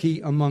hierarchy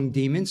among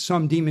demons.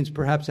 Some demons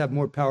perhaps have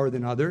more power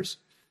than others.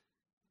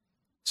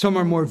 Some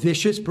are more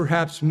vicious,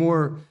 perhaps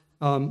more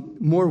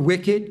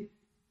wicked.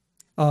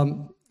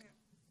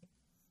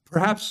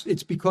 Perhaps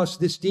it's because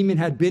this demon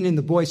had been in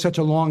the boy such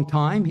a long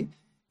time.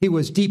 He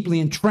was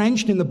deeply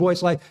entrenched in the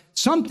boy's life.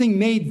 Something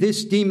made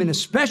this demon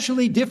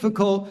especially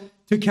difficult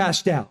to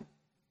cast out.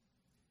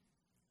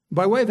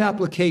 By way of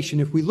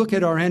application, if we look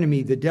at our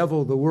enemy, the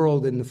devil, the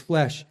world, and the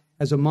flesh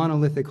as a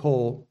monolithic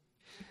whole,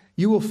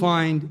 you will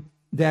find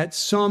that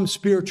some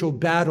spiritual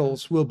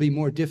battles will be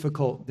more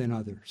difficult than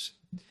others.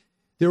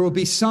 There will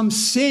be some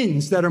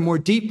sins that are more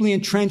deeply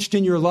entrenched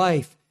in your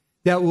life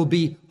that will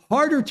be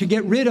harder to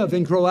get rid of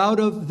and grow out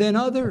of than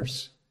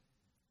others.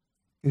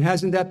 And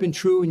hasn't that been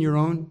true in your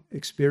own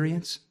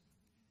experience?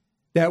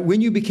 That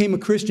when you became a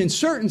Christian,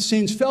 certain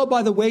sins fell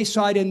by the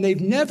wayside and they've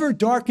never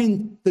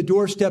darkened the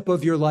doorstep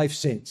of your life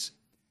since.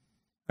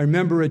 I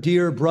remember a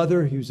dear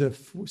brother, he was a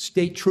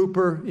state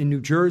trooper in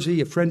New Jersey,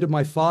 a friend of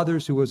my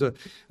father's who was a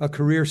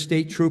career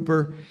state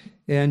trooper.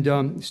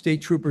 And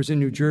state troopers in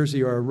New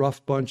Jersey are a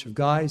rough bunch of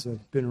guys.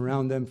 I've been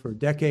around them for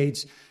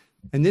decades.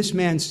 And this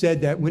man said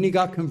that when he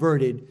got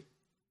converted,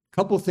 a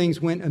couple things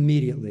went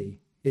immediately.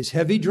 His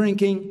heavy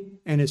drinking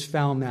and his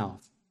foul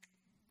mouth.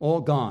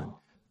 All gone.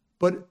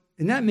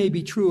 And that may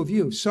be true of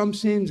you. Some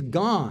sins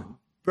gone,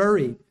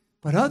 buried.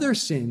 But other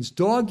sins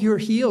dog your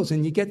heels,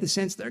 and you get the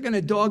sense they're going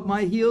to dog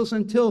my heels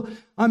until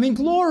I'm in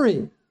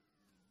glory.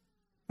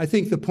 I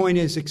think the point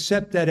is,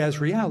 accept that as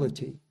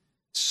reality.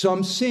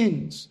 Some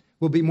sins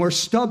will be more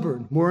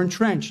stubborn, more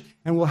entrenched,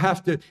 and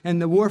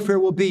the warfare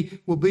will be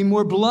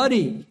more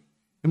bloody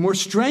and more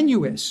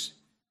strenuous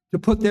to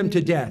put them to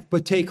death.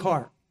 But take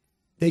heart.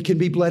 They can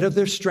be bled of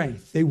their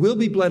strength. They will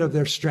be bled of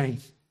their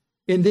strength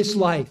in this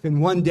life, and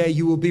one day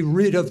you will be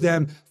rid of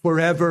them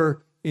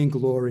forever in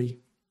glory.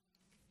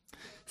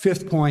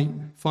 Fifth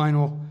point,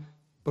 final,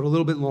 but a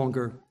little bit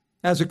longer.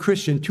 As a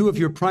Christian, two of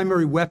your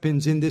primary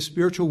weapons in this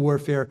spiritual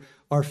warfare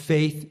are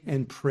faith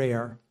and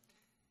prayer.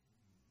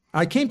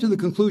 I came to the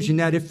conclusion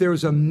that if there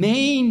was a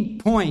main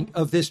point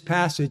of this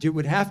passage, it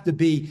would have to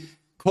be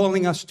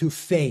calling us to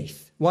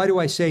faith. Why do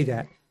I say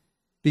that?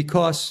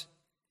 Because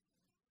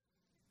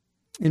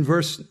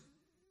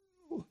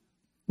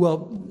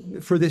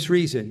for this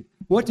reason.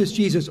 What does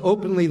Jesus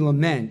openly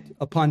lament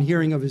upon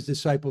hearing of his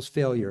disciples'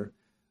 failure?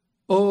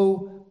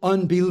 O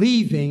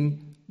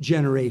unbelieving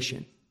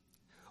generation.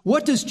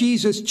 What does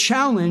Jesus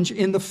challenge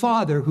in the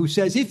Father who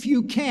says, if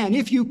you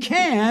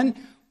can,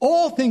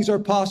 all things are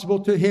possible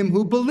to him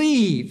who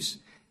believes.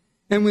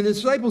 And when the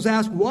disciples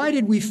ask, why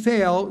did we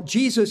fail?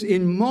 Jesus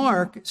in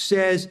Mark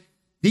says,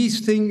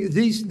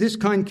 this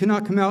kind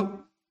cannot come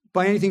out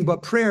by anything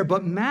but prayer.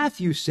 But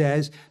Matthew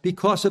says,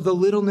 because of the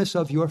littleness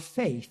of your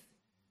faith.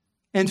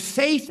 And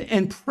faith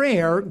and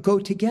prayer go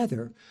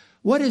together.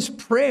 What is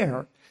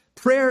prayer?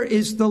 Prayer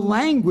is the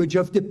language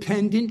of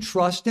dependent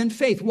trust and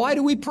faith. Why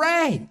do we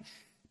pray?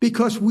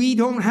 Because we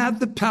don't have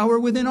the power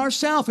within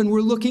ourselves, and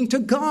we're looking to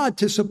God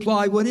to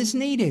supply what is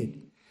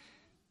needed.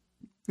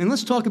 And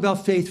let's talk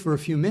about faith for a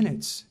few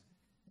minutes.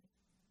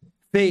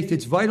 Faith,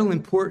 its vital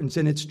importance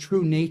and its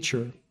true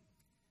nature.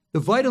 The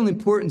vital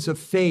importance of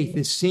faith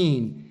is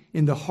seen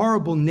in the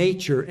horrible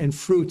nature and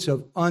fruits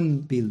of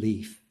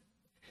unbelief.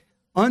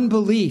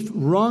 Unbelief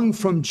wrung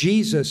from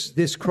Jesus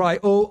this cry,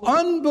 "Oh,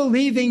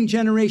 unbelieving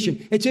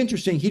generation." It's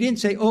interesting. He didn't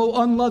say,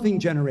 "Oh, unloving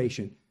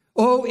generation."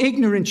 "Oh,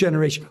 ignorant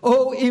generation."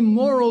 "Oh,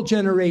 immoral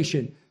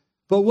generation."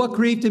 But what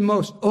grieved him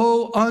most?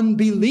 "Oh,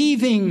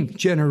 unbelieving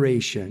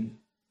generation."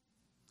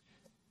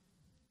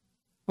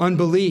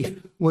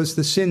 Unbelief was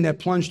the sin that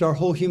plunged our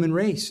whole human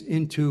race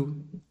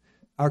into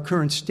our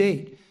current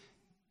state.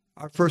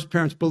 Our first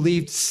parents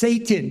believed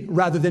Satan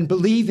rather than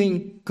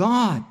believing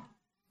God.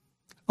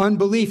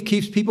 Unbelief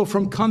keeps people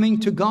from coming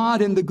to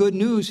God and the good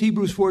news.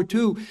 Hebrews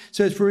 4:2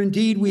 says, "For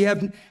indeed we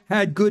have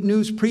had good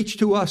news preached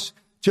to us,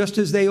 just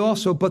as they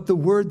also, but the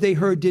word they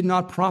heard did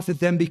not profit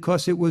them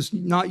because it was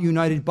not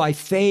united by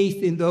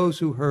faith in those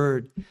who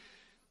heard."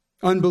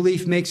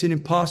 Unbelief makes it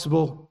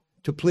impossible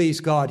to please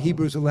God.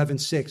 Hebrews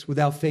 11:6,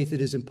 "Without faith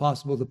it is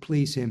impossible to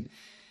please him."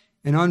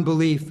 And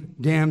unbelief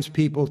damns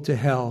people to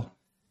hell.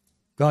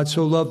 God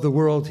so loved the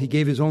world, he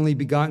gave his only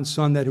begotten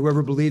Son, that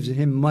whoever believes in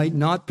him might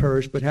not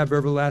perish, but have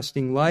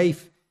everlasting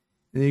life.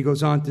 And then he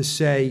goes on to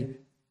say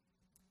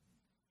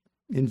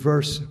in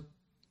verse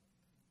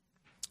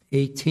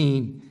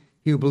 18,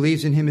 "He who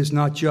believes in him is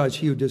not judged.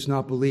 He who does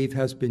not believe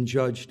has been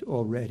judged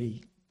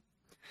already."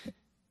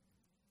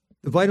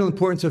 The vital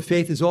importance of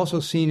faith is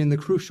also seen in the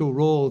crucial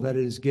role that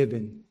it is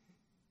given.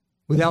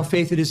 Without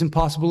faith, it is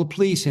impossible to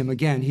please him.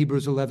 Again,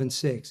 Hebrews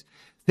 11:6.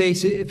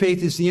 Faith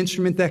is the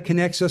instrument that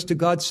connects us to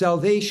God's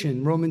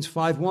salvation. Romans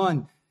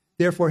 5:1.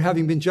 "Therefore,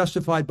 having been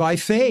justified by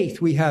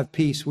faith, we have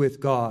peace with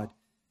God."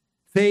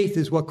 Faith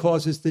is what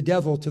causes the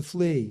devil to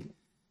flee.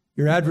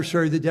 Your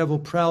adversary, the devil,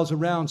 prowls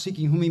around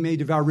seeking whom he may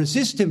devour.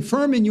 Resist him,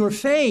 firm in your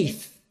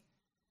faith.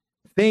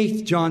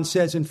 Faith, John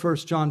says in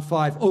 1 John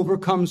 5,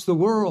 overcomes the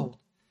world.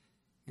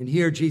 And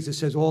here Jesus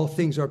says all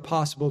things are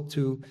possible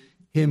to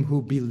him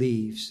who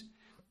believes.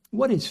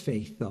 What is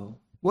faith, though?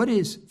 What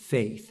is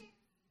faith?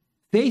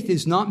 Faith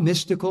is not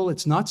mystical,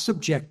 it's not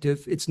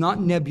subjective, it's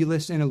not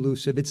nebulous and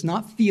elusive, it's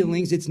not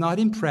feelings, it's not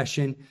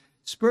impression.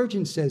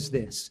 Spurgeon says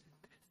this: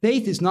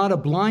 faith is not a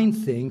blind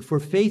thing,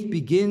 for faith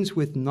begins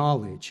with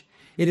knowledge.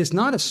 It is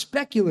not a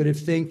speculative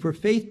thing, for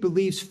faith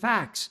believes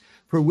facts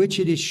for which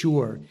it is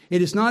sure.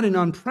 It is not an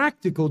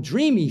unpractical,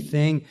 dreamy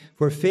thing,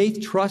 for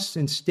faith trusts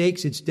and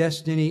stakes its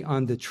destiny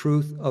on the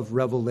truth of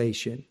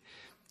revelation.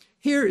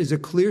 Here is a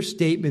clear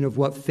statement of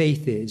what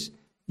faith is,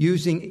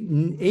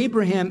 using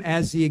Abraham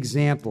as the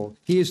example.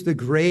 He is the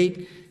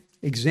great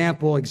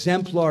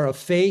exemplar of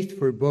faith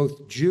for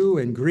both Jew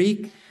and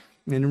Greek.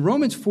 And in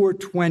Romans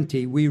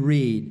 4:20, we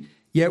read,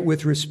 "Yet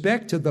with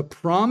respect to the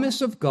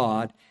promise of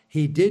God,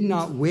 he did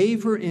not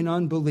waver in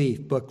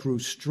unbelief, but grew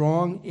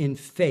strong in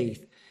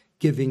faith,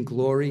 giving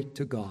glory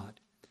to God."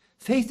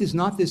 Faith is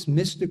not this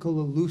mystical,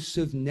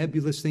 elusive,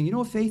 nebulous thing. You know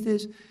what faith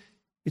is?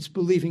 It's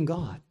believing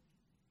God.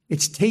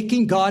 It's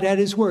taking God at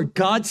his word.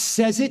 God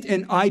says it,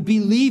 and I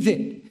believe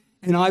it,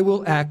 and I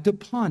will act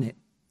upon it.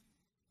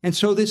 And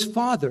so this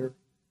father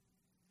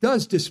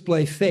does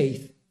display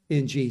faith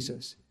in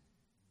Jesus.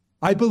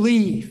 I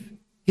believe.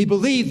 He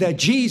believed that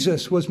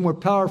Jesus was more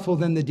powerful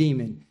than the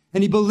demon,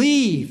 and he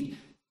believed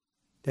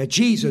that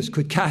Jesus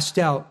could cast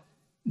out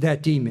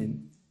that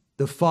demon.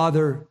 The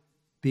father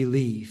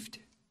believed.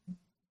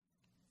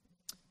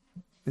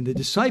 And the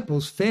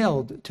disciples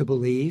failed to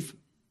believe.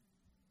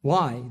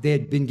 Why? They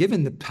had been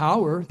given the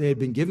power. They had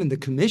been given the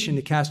commission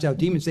to cast out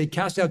demons. They'd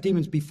cast out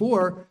demons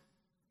before.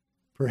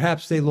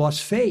 Perhaps they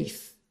lost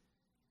faith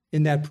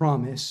in that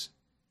promise.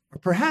 Or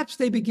perhaps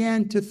they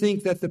began to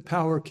think that the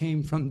power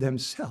came from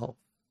themselves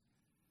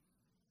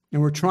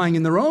and were trying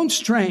in their own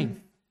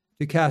strength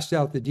to cast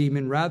out the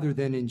demon rather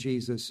than in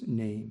Jesus'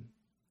 name.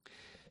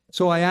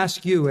 So I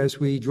ask you, as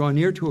we draw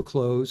near to a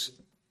close,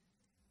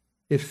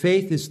 if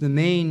faith is the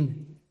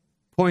main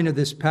point of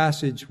this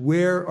passage,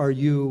 where are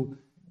you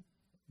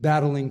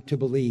battling to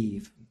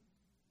believe?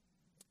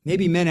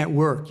 Maybe men at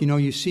work.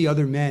 You see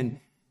other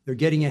men, they're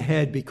getting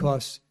ahead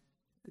because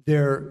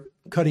they're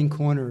cutting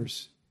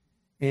corners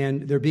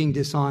and they're being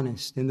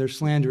dishonest and they're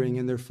slandering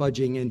and they're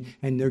fudging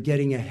and they're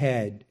getting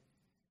ahead.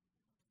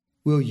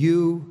 Will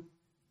you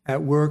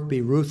at work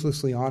be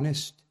ruthlessly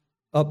honest,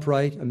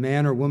 upright, a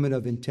man or woman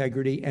of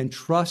integrity, and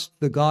trust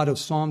the God of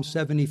Psalm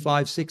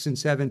 75, 6 and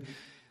 7,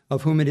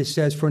 of whom it is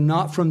says, "For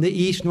not from the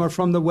east, nor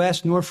from the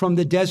west, nor from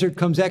the desert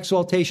comes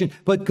exaltation,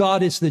 but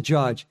God is the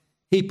judge.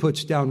 He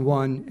puts down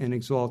one and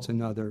exalts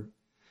another."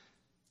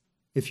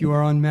 If you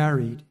are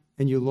unmarried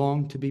and you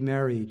long to be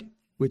married,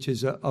 which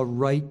is a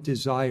right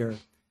desire,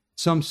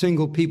 some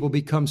single people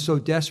become so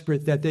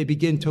desperate that they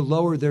begin to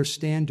lower their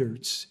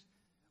standards.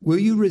 Will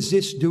you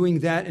resist doing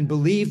that and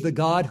believe the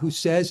God who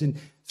says in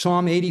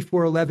Psalm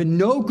 84:11,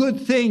 "No good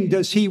thing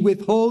does he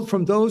withhold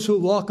from those who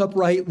walk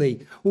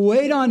uprightly"?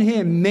 Wait on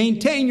him.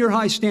 Maintain your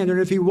high standard.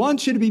 If he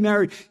wants you to be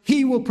married,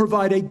 he will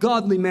provide a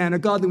godly man, a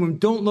godly woman.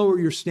 Don't lower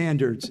your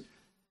standards.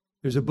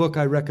 There's a book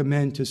I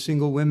recommend to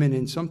single women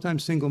and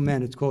sometimes single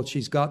men. It's called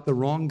 "She's Got the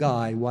Wrong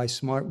Guy: Why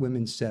Smart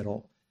Women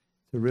Settle."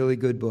 It's a really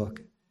good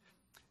book.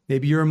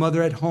 Maybe you're a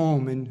mother at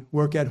home and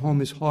work at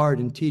home is hard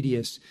and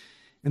tedious.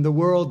 And the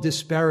world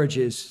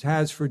disparages,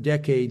 has for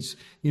decades,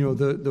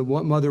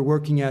 the mother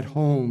working at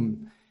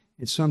home.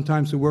 And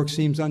sometimes the work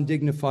seems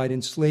undignified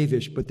and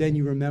slavish. But then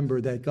you remember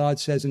that God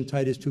says in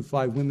Titus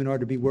 2:5, women are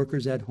to be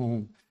workers at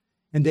home.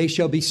 And they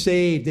shall be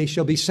saved. They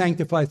shall be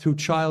sanctified through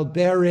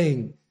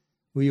childbearing.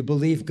 Will you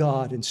believe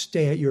God and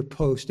stay at your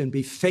post and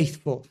be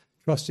faithful,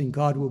 trusting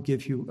God will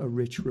give you a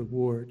rich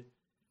reward?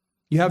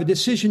 You have a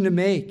decision to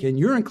make, and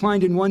you're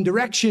inclined in one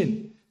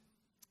direction.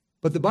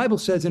 But the Bible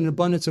says in an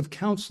abundance of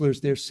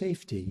counselors, there's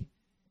safety.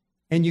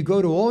 And you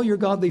go to all your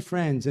godly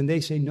friends, and they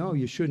say, no,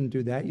 you shouldn't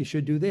do that. You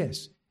should do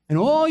this. And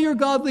all your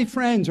godly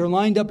friends are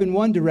lined up in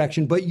one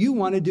direction, but you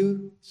want to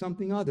do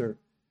something other.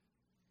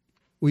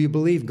 Will you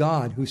believe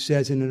God, who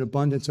says in an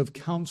abundance of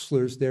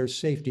counselors, there's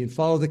safety, and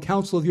follow the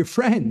counsel of your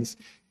friends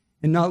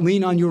and not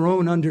lean on your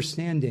own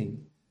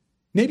understanding?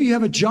 Maybe you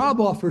have a job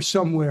offer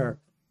somewhere.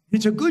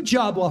 It's a good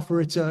job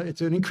offer. It's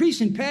an increase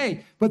in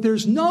pay, but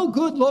there's no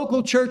good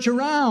local church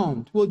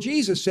around. Well,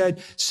 Jesus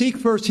said, seek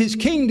first his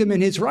kingdom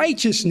and his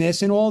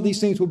righteousness, and all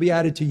these things will be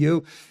added to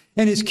you.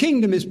 And his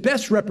kingdom is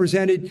best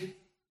represented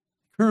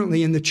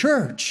currently in the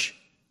church.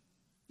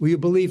 Will you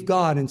believe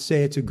God and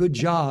say it's a good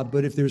job,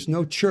 but if there's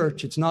no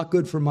church, it's not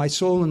good for my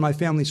soul and my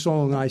family's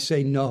soul, and I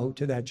say no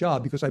to that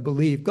job because I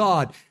believe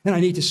God, and I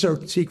need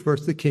to seek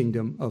first the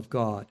kingdom of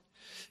God.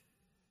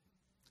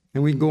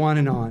 And we can go on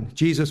and on.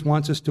 Jesus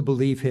wants us to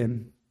believe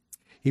him.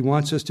 He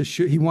wants to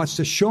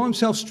show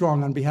himself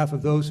strong on behalf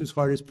of those whose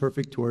heart is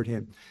perfect toward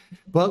him.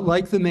 But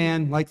like the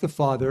man, like the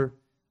Father,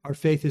 our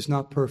faith is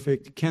not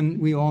perfect. Can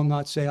we all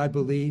not say, I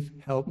believe,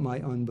 help my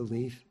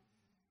unbelief?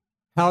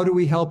 How do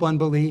we help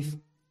unbelief?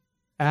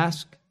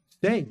 Ask,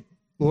 say,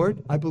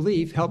 Lord, I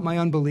believe, help my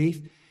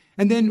unbelief.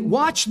 And then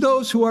watch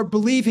those who are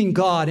believing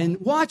God and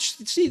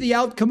see the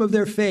outcome of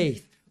their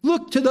faith.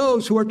 Look to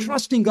those who are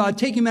trusting God,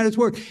 take him at his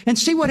word, and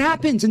see what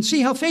happens and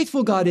see how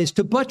faithful God is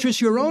to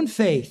buttress your own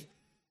faith.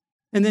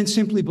 And then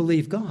simply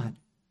believe God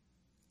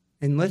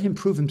and let him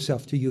prove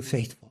himself to you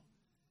faithful.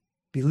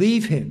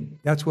 Believe him.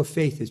 That's what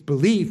faith is.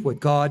 Believe what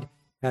God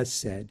has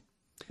said.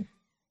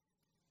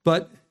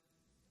 But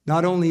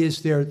not only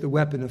is there the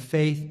weapon of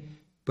faith,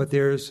 but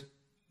there's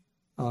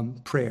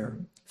prayer.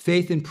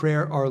 Faith and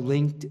prayer are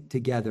linked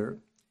together.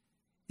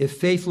 If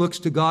faith looks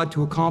to God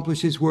to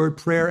accomplish his word,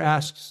 prayer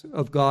asks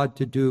of God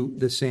to do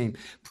the same.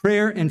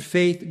 Prayer and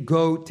faith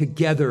go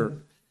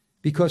together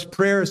because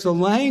prayer is the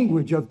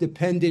language of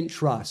dependent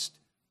trust.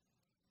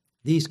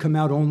 These come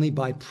out only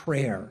by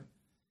prayer.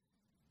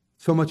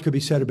 So much could be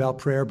said about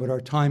prayer, but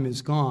our time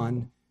is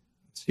gone.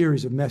 A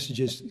series of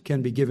messages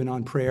can be given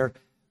on prayer.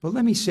 But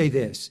let me say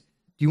this.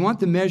 Do you want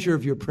the measure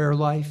of your prayer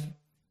life,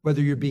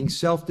 whether you're being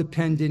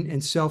self-dependent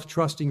and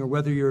self-trusting or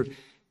whether you're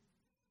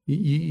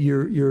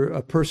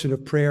a person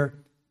of prayer?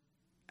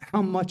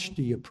 How much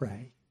do you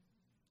pray?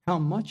 How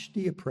much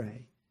do you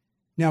pray?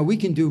 Now, we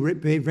can do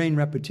vain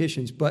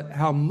repetitions, but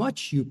how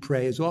much you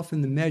pray is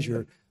often the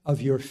measure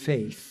of your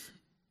faith.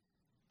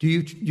 Do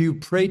you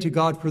pray to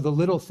God for the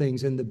little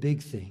things and the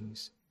big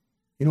things?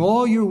 In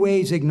all your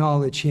ways,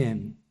 acknowledge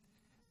him.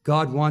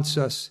 God wants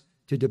us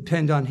to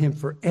depend on him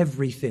for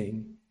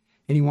everything,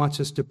 and he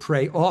wants us to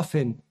pray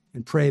often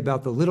and pray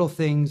about the little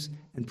things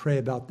and pray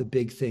about the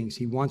big things.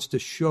 He wants to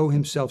show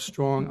himself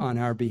strong on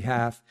our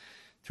behalf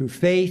through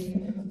faith,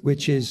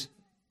 which is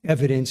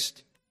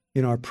evidenced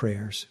in our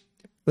prayers.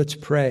 Let's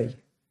pray.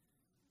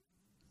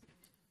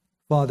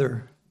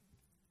 Father,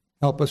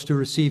 help us to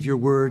receive your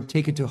word,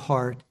 take it to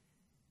heart,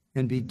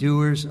 and be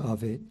doers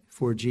of it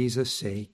for Jesus' sake.